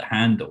able to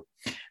handle.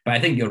 But I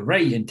think you're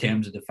right in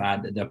terms of the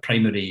fact that their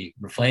primary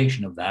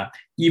reflection of that,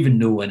 even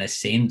though in a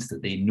sense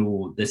that they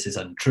know this is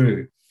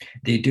untrue,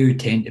 they do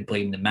tend to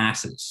blame the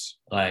masses,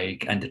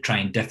 like, and to try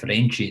and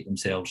differentiate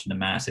themselves from the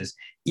masses,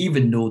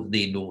 even though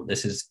they know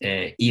this is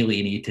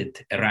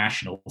alienated,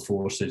 irrational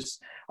forces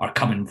are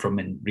coming from,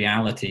 in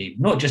reality,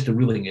 not just the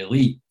ruling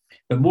elite,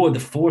 but more the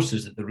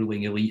forces that the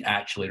ruling elite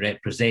actually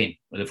represent,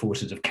 the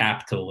forces of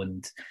capital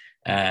and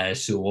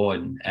so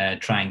on,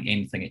 trying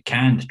anything it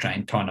can to try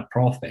and turn a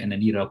profit in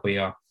an era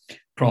where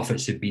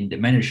profits have been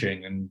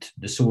diminishing and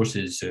the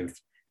sources of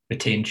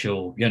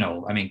potential, you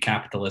know, I mean,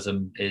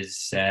 capitalism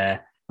is,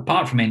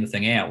 apart from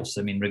anything else,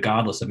 I mean,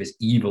 regardless of its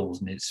evils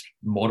and its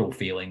moral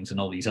failings and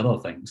all these other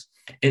things,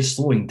 it's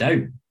slowing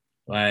down.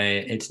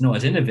 It's not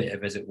as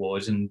innovative as it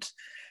was, and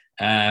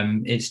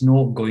it's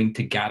not going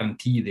to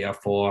guarantee,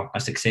 therefore, a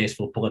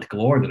successful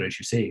political order, as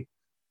you say.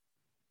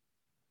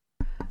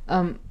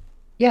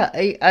 Yeah,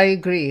 I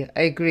agree.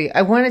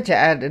 I wanted to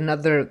add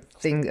another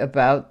thing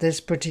about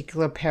this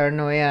particular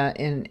paranoia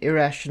and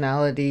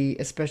irrationality,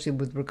 especially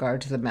with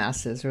regard to the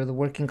masses or the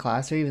working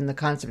class or even the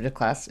concept of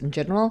class in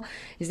general,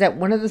 is that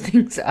one of the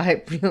things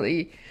I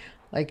really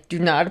do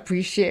not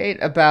appreciate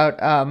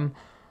about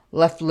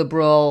left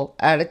liberal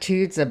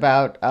attitudes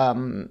about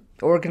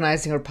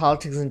organizing or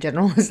politics in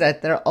general is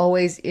that they're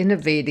always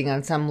innovating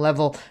on some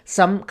level,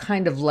 some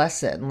kind of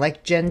lesson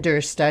like gender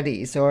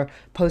studies or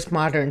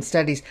postmodern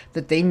studies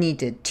that they need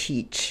to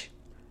teach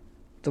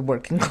the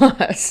working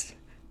class.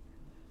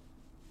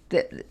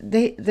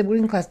 The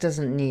working class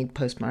doesn't need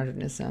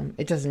postmodernism.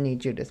 It doesn't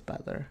need Judith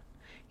Butler.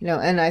 You know,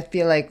 and I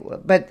feel like,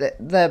 but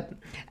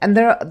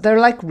they're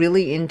like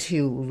really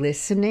into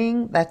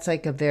listening. That's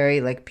like a very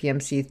like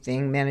PMC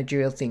thing,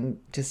 managerial thing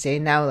to say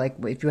now. Like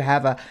if you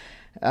have a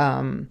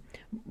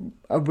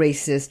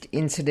racist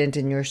incident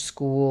in your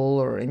school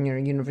or in your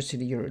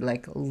university, you're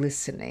like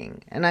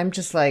listening. And I'm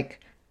just like,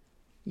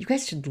 you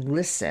guys should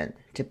listen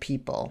to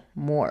people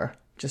more.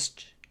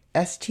 Just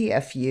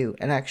STFU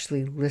and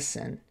actually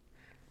listen.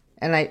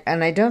 And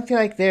I don't feel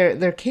like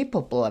they're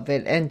capable of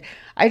it. And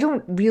I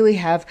don't really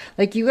have,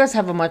 like, you guys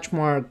have a much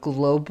more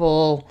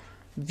global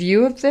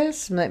view of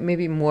this,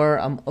 maybe more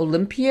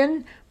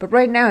Olympian. But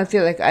right now I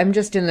feel like I'm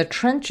just in the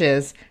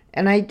trenches,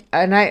 and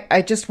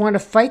I just want to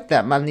fight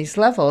them on these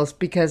levels,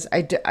 because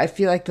I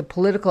feel like the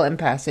political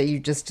impasse that you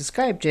just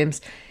described,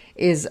 James,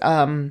 is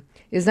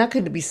not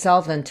going to be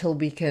solved until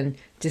we can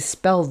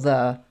dispel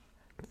the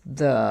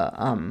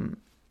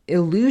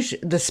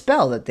illusion, the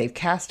spell that they've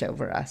cast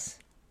over us.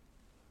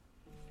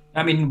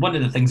 I mean, one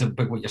of the things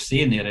about what you're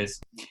saying there is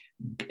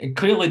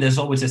clearly there's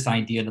always this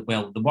idea that,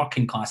 well, the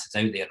working class is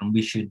out there and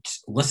we should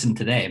listen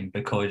to them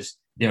because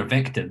they're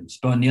victims.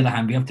 But on the other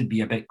hand, we have to be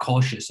a bit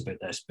cautious about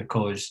this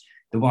because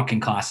the working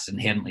class is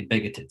inherently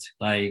bigoted,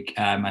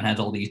 and has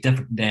all these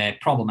different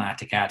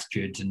problematic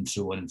attitudes and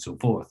so on and so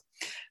forth.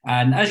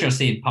 And as you're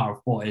saying, part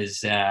of what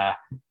is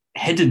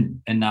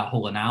hidden in that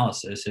whole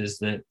analysis is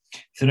that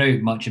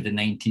throughout much of the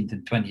 19th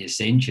and 20th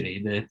century,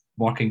 the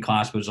working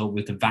class was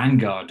always the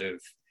vanguard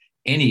of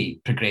any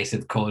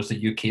progressive cause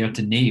that you care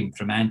to name,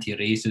 from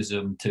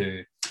anti-racism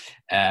to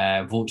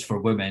votes for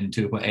women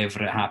to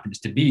whatever it happens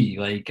to be.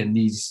 Like, and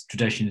these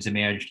traditions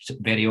emerged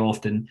very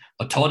often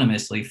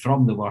autonomously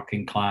from the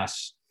working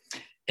class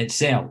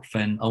itself.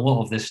 And a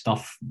lot of this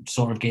stuff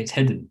sort of gets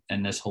hidden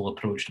in this whole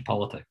approach to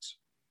politics.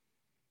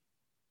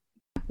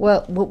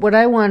 Well, what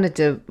I wanted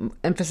to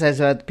emphasize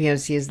about the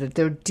PMC is that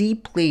they're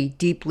deeply,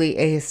 deeply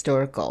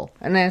ahistorical.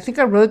 And I think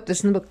I wrote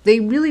this in the book. They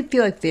really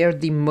feel like they're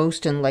the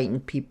most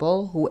enlightened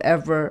people who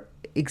ever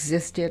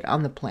existed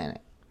on the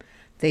planet.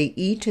 They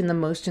eat in the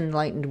most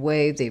enlightened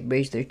way. They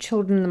raise their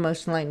children in the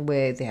most enlightened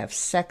way. They have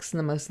sex in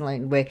the most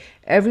enlightened way.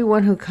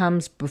 Everyone who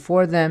comes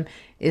before them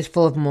is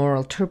full of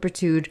moral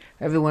turpitude.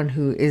 Everyone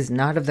who is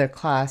not of their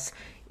class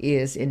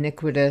is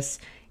iniquitous.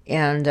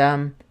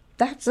 And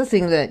that's the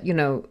thing that,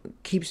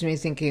 keeps me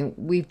thinking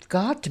we've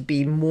got to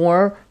be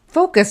more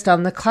focused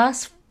on the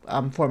class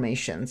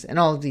formations in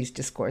all of these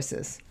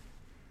discourses.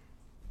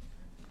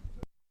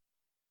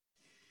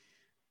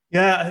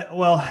 Yeah,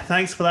 well,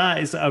 thanks for that.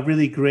 It's a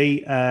really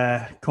great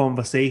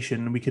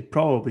conversation. We could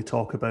probably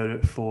talk about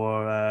it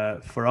for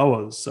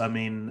hours. I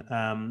mean,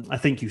 I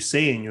think you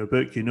say in your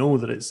book,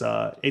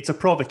 that it's a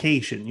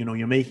provocation.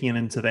 You're making an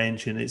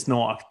intervention. It's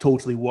not a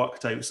totally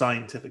worked out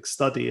scientific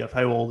study of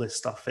how all this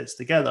stuff fits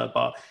together,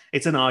 but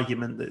it's an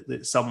argument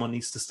that someone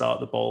needs to start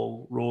the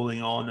ball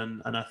rolling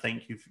on, and I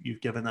think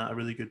you've given that a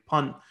really good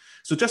punt.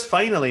 So just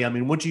finally, I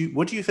mean, what do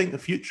you think the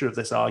future of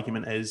this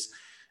argument is?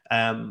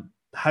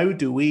 How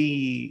do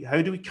we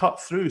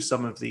cut through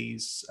some of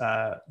these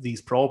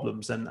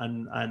problems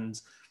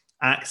and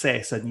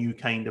access a new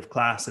kind of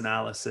class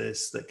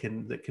analysis that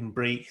can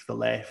break the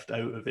left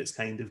out of its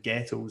kind of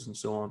ghettos and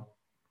so on?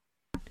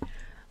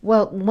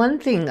 Well, one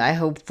thing I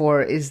hope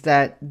for is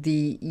that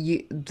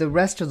the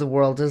rest of the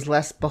world is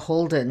less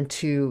beholden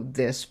to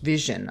this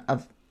vision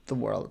of the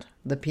world,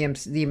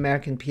 the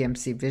American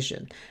PMC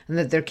vision, and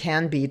that there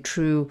can be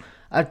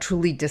a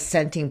truly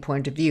dissenting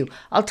point of view.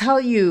 I'll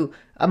tell you,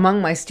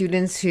 among my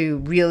students who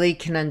really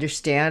can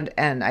understand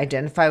and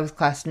identify with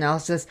class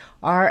analysis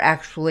are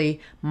actually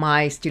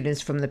my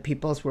students from the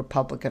People's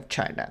Republic of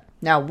China.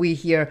 Now, we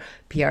hear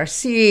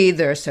PRC,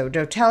 they're so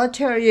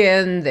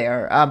totalitarian,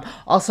 they're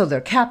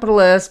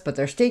capitalists, but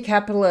they're state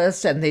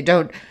capitalists, and they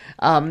don't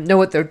know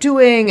what they're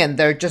doing, and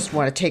they just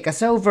want to take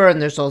us over, and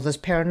there's all this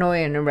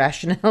paranoia and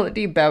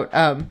irrationality about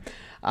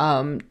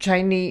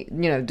Chinese,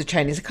 the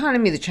Chinese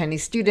economy, the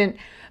Chinese student.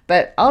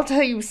 But I'll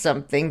tell you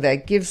something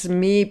that gives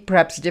me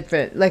perhaps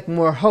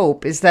more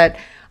hope is that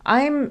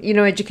I'm,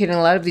 educating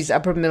a lot of these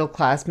middle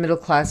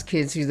class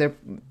kids who their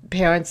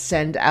parents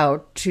send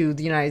out to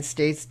the United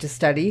States to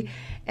study.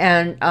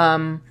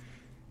 And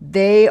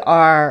they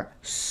are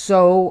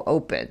so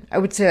open. I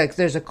would say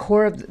there's a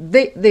core of,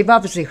 they've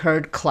obviously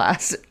heard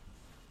class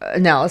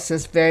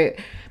analysis very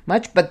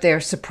much, but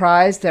they're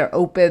surprised, they're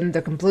open,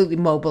 they're completely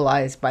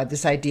mobilized by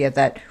this idea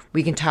that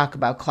we can talk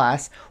about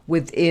class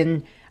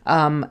within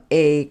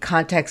a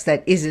context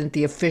that isn't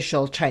the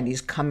official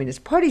Chinese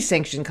Communist Party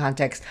sanctioned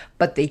context,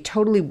 but they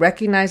totally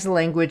recognize the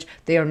language.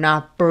 They are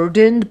not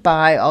burdened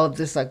by all of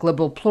this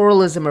liberal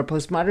pluralism or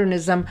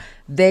postmodernism.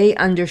 They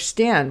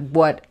understand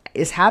what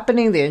is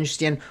happening. They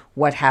understand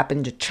what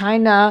happened to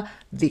China,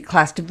 the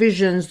class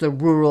divisions, the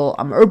rural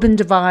urban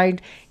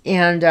divide,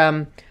 and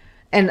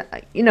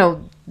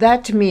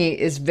that to me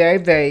is very,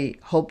 very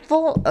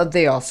hopeful.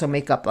 They also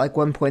make up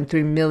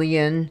 1.3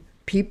 million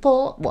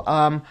people.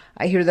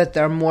 I hear that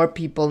there are more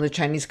people in the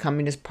Chinese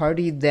Communist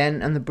Party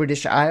than in the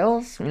British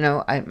Isles.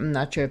 I'm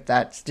not sure if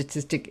that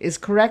statistic is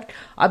correct.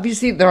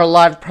 Obviously, there are a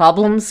lot of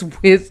problems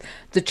with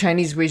the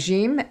Chinese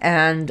regime,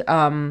 and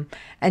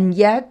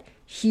yet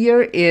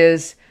here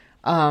is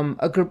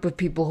a group of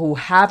people who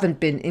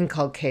haven't been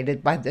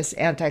inculcated by this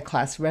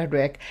anti-class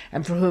rhetoric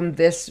and for whom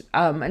this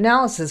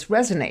analysis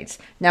resonates.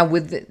 Now,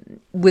 within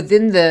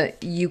the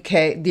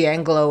UK, the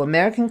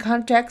Anglo-American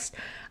context,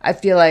 I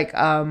feel like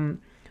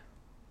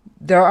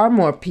there are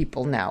more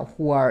people now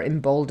who are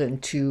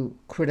emboldened to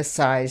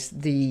criticize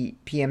the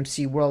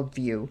PMC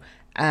worldview.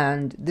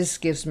 And this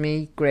gives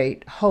me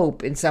great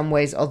hope in some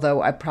ways,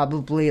 although I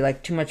probably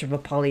too much of a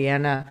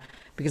Pollyanna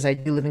because I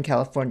do live in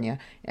California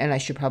and I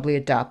should probably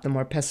adopt the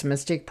more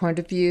pessimistic point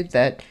of view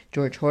that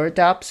George Hoare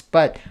adopts.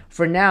 But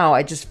for now,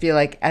 I just feel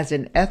like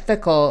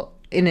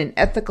in an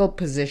ethical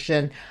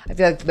position, I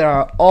feel like there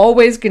are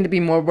always going to be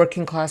more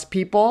working class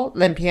people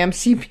than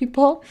PMC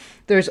people.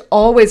 There's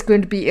always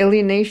going to be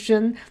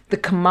alienation. The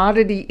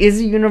commodity is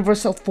a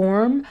universal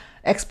form.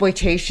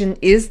 Exploitation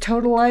is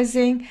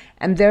totalizing.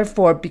 And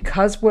therefore,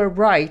 because we're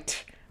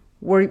right,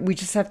 we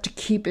just have to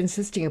keep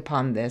insisting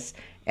upon this.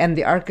 And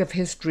the arc of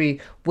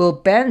history will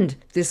bend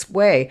this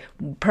way,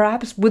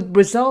 perhaps with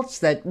results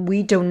that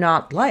we do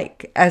not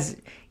like, as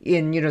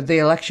in, the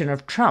election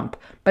of Trump.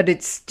 But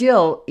it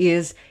still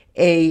is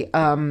a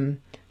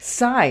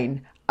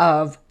sign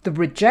of the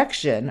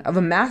rejection, of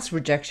a mass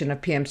rejection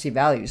of PMC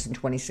values in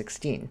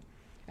 2016.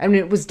 I mean,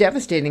 it was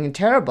devastating and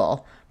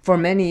terrible for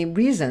many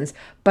reasons.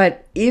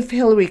 But if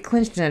Hillary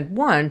Clinton had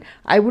won,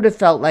 I would have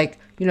felt like,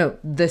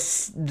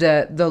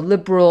 the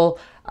liberal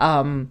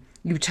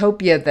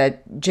utopia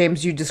that,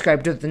 James, you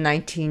described of the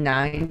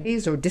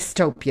 1990s, or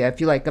dystopia, if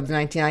you like, of the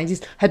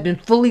 1990s, had been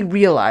fully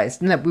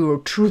realized, and that we were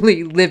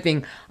truly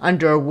living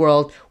under a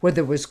world where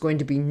there was going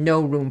to be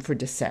no room for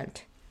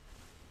dissent.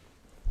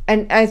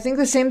 And I think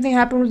the same thing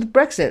happened with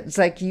Brexit. It's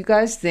like, you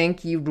guys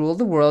think you rule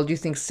the world, you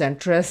think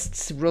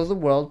centrists rule the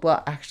world.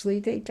 Well, actually,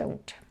 they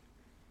don't.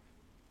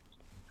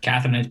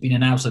 Catherine, it's been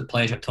an absolute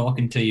pleasure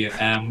talking to you.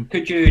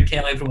 Could you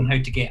tell everyone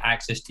how to get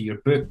access to your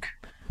book?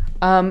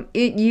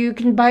 You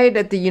can buy it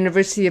at the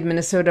University of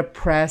Minnesota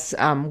Press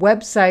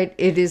website.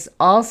 It is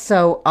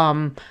also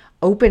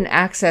open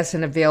access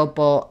and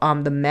available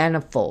on the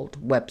Manifold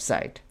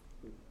website.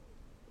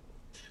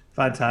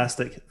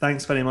 Fantastic.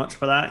 Thanks very much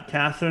for that,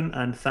 Catherine.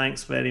 And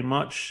thanks very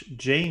much,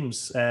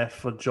 James,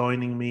 for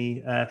joining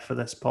me for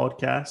this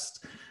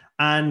podcast.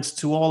 And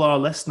to all our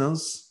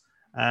listeners,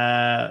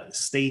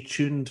 stay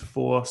tuned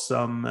for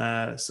some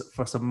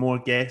more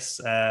guests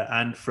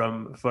and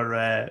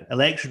for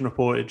election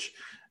reportage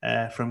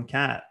from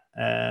Kat.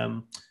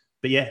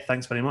 But yeah,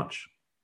 thanks very much.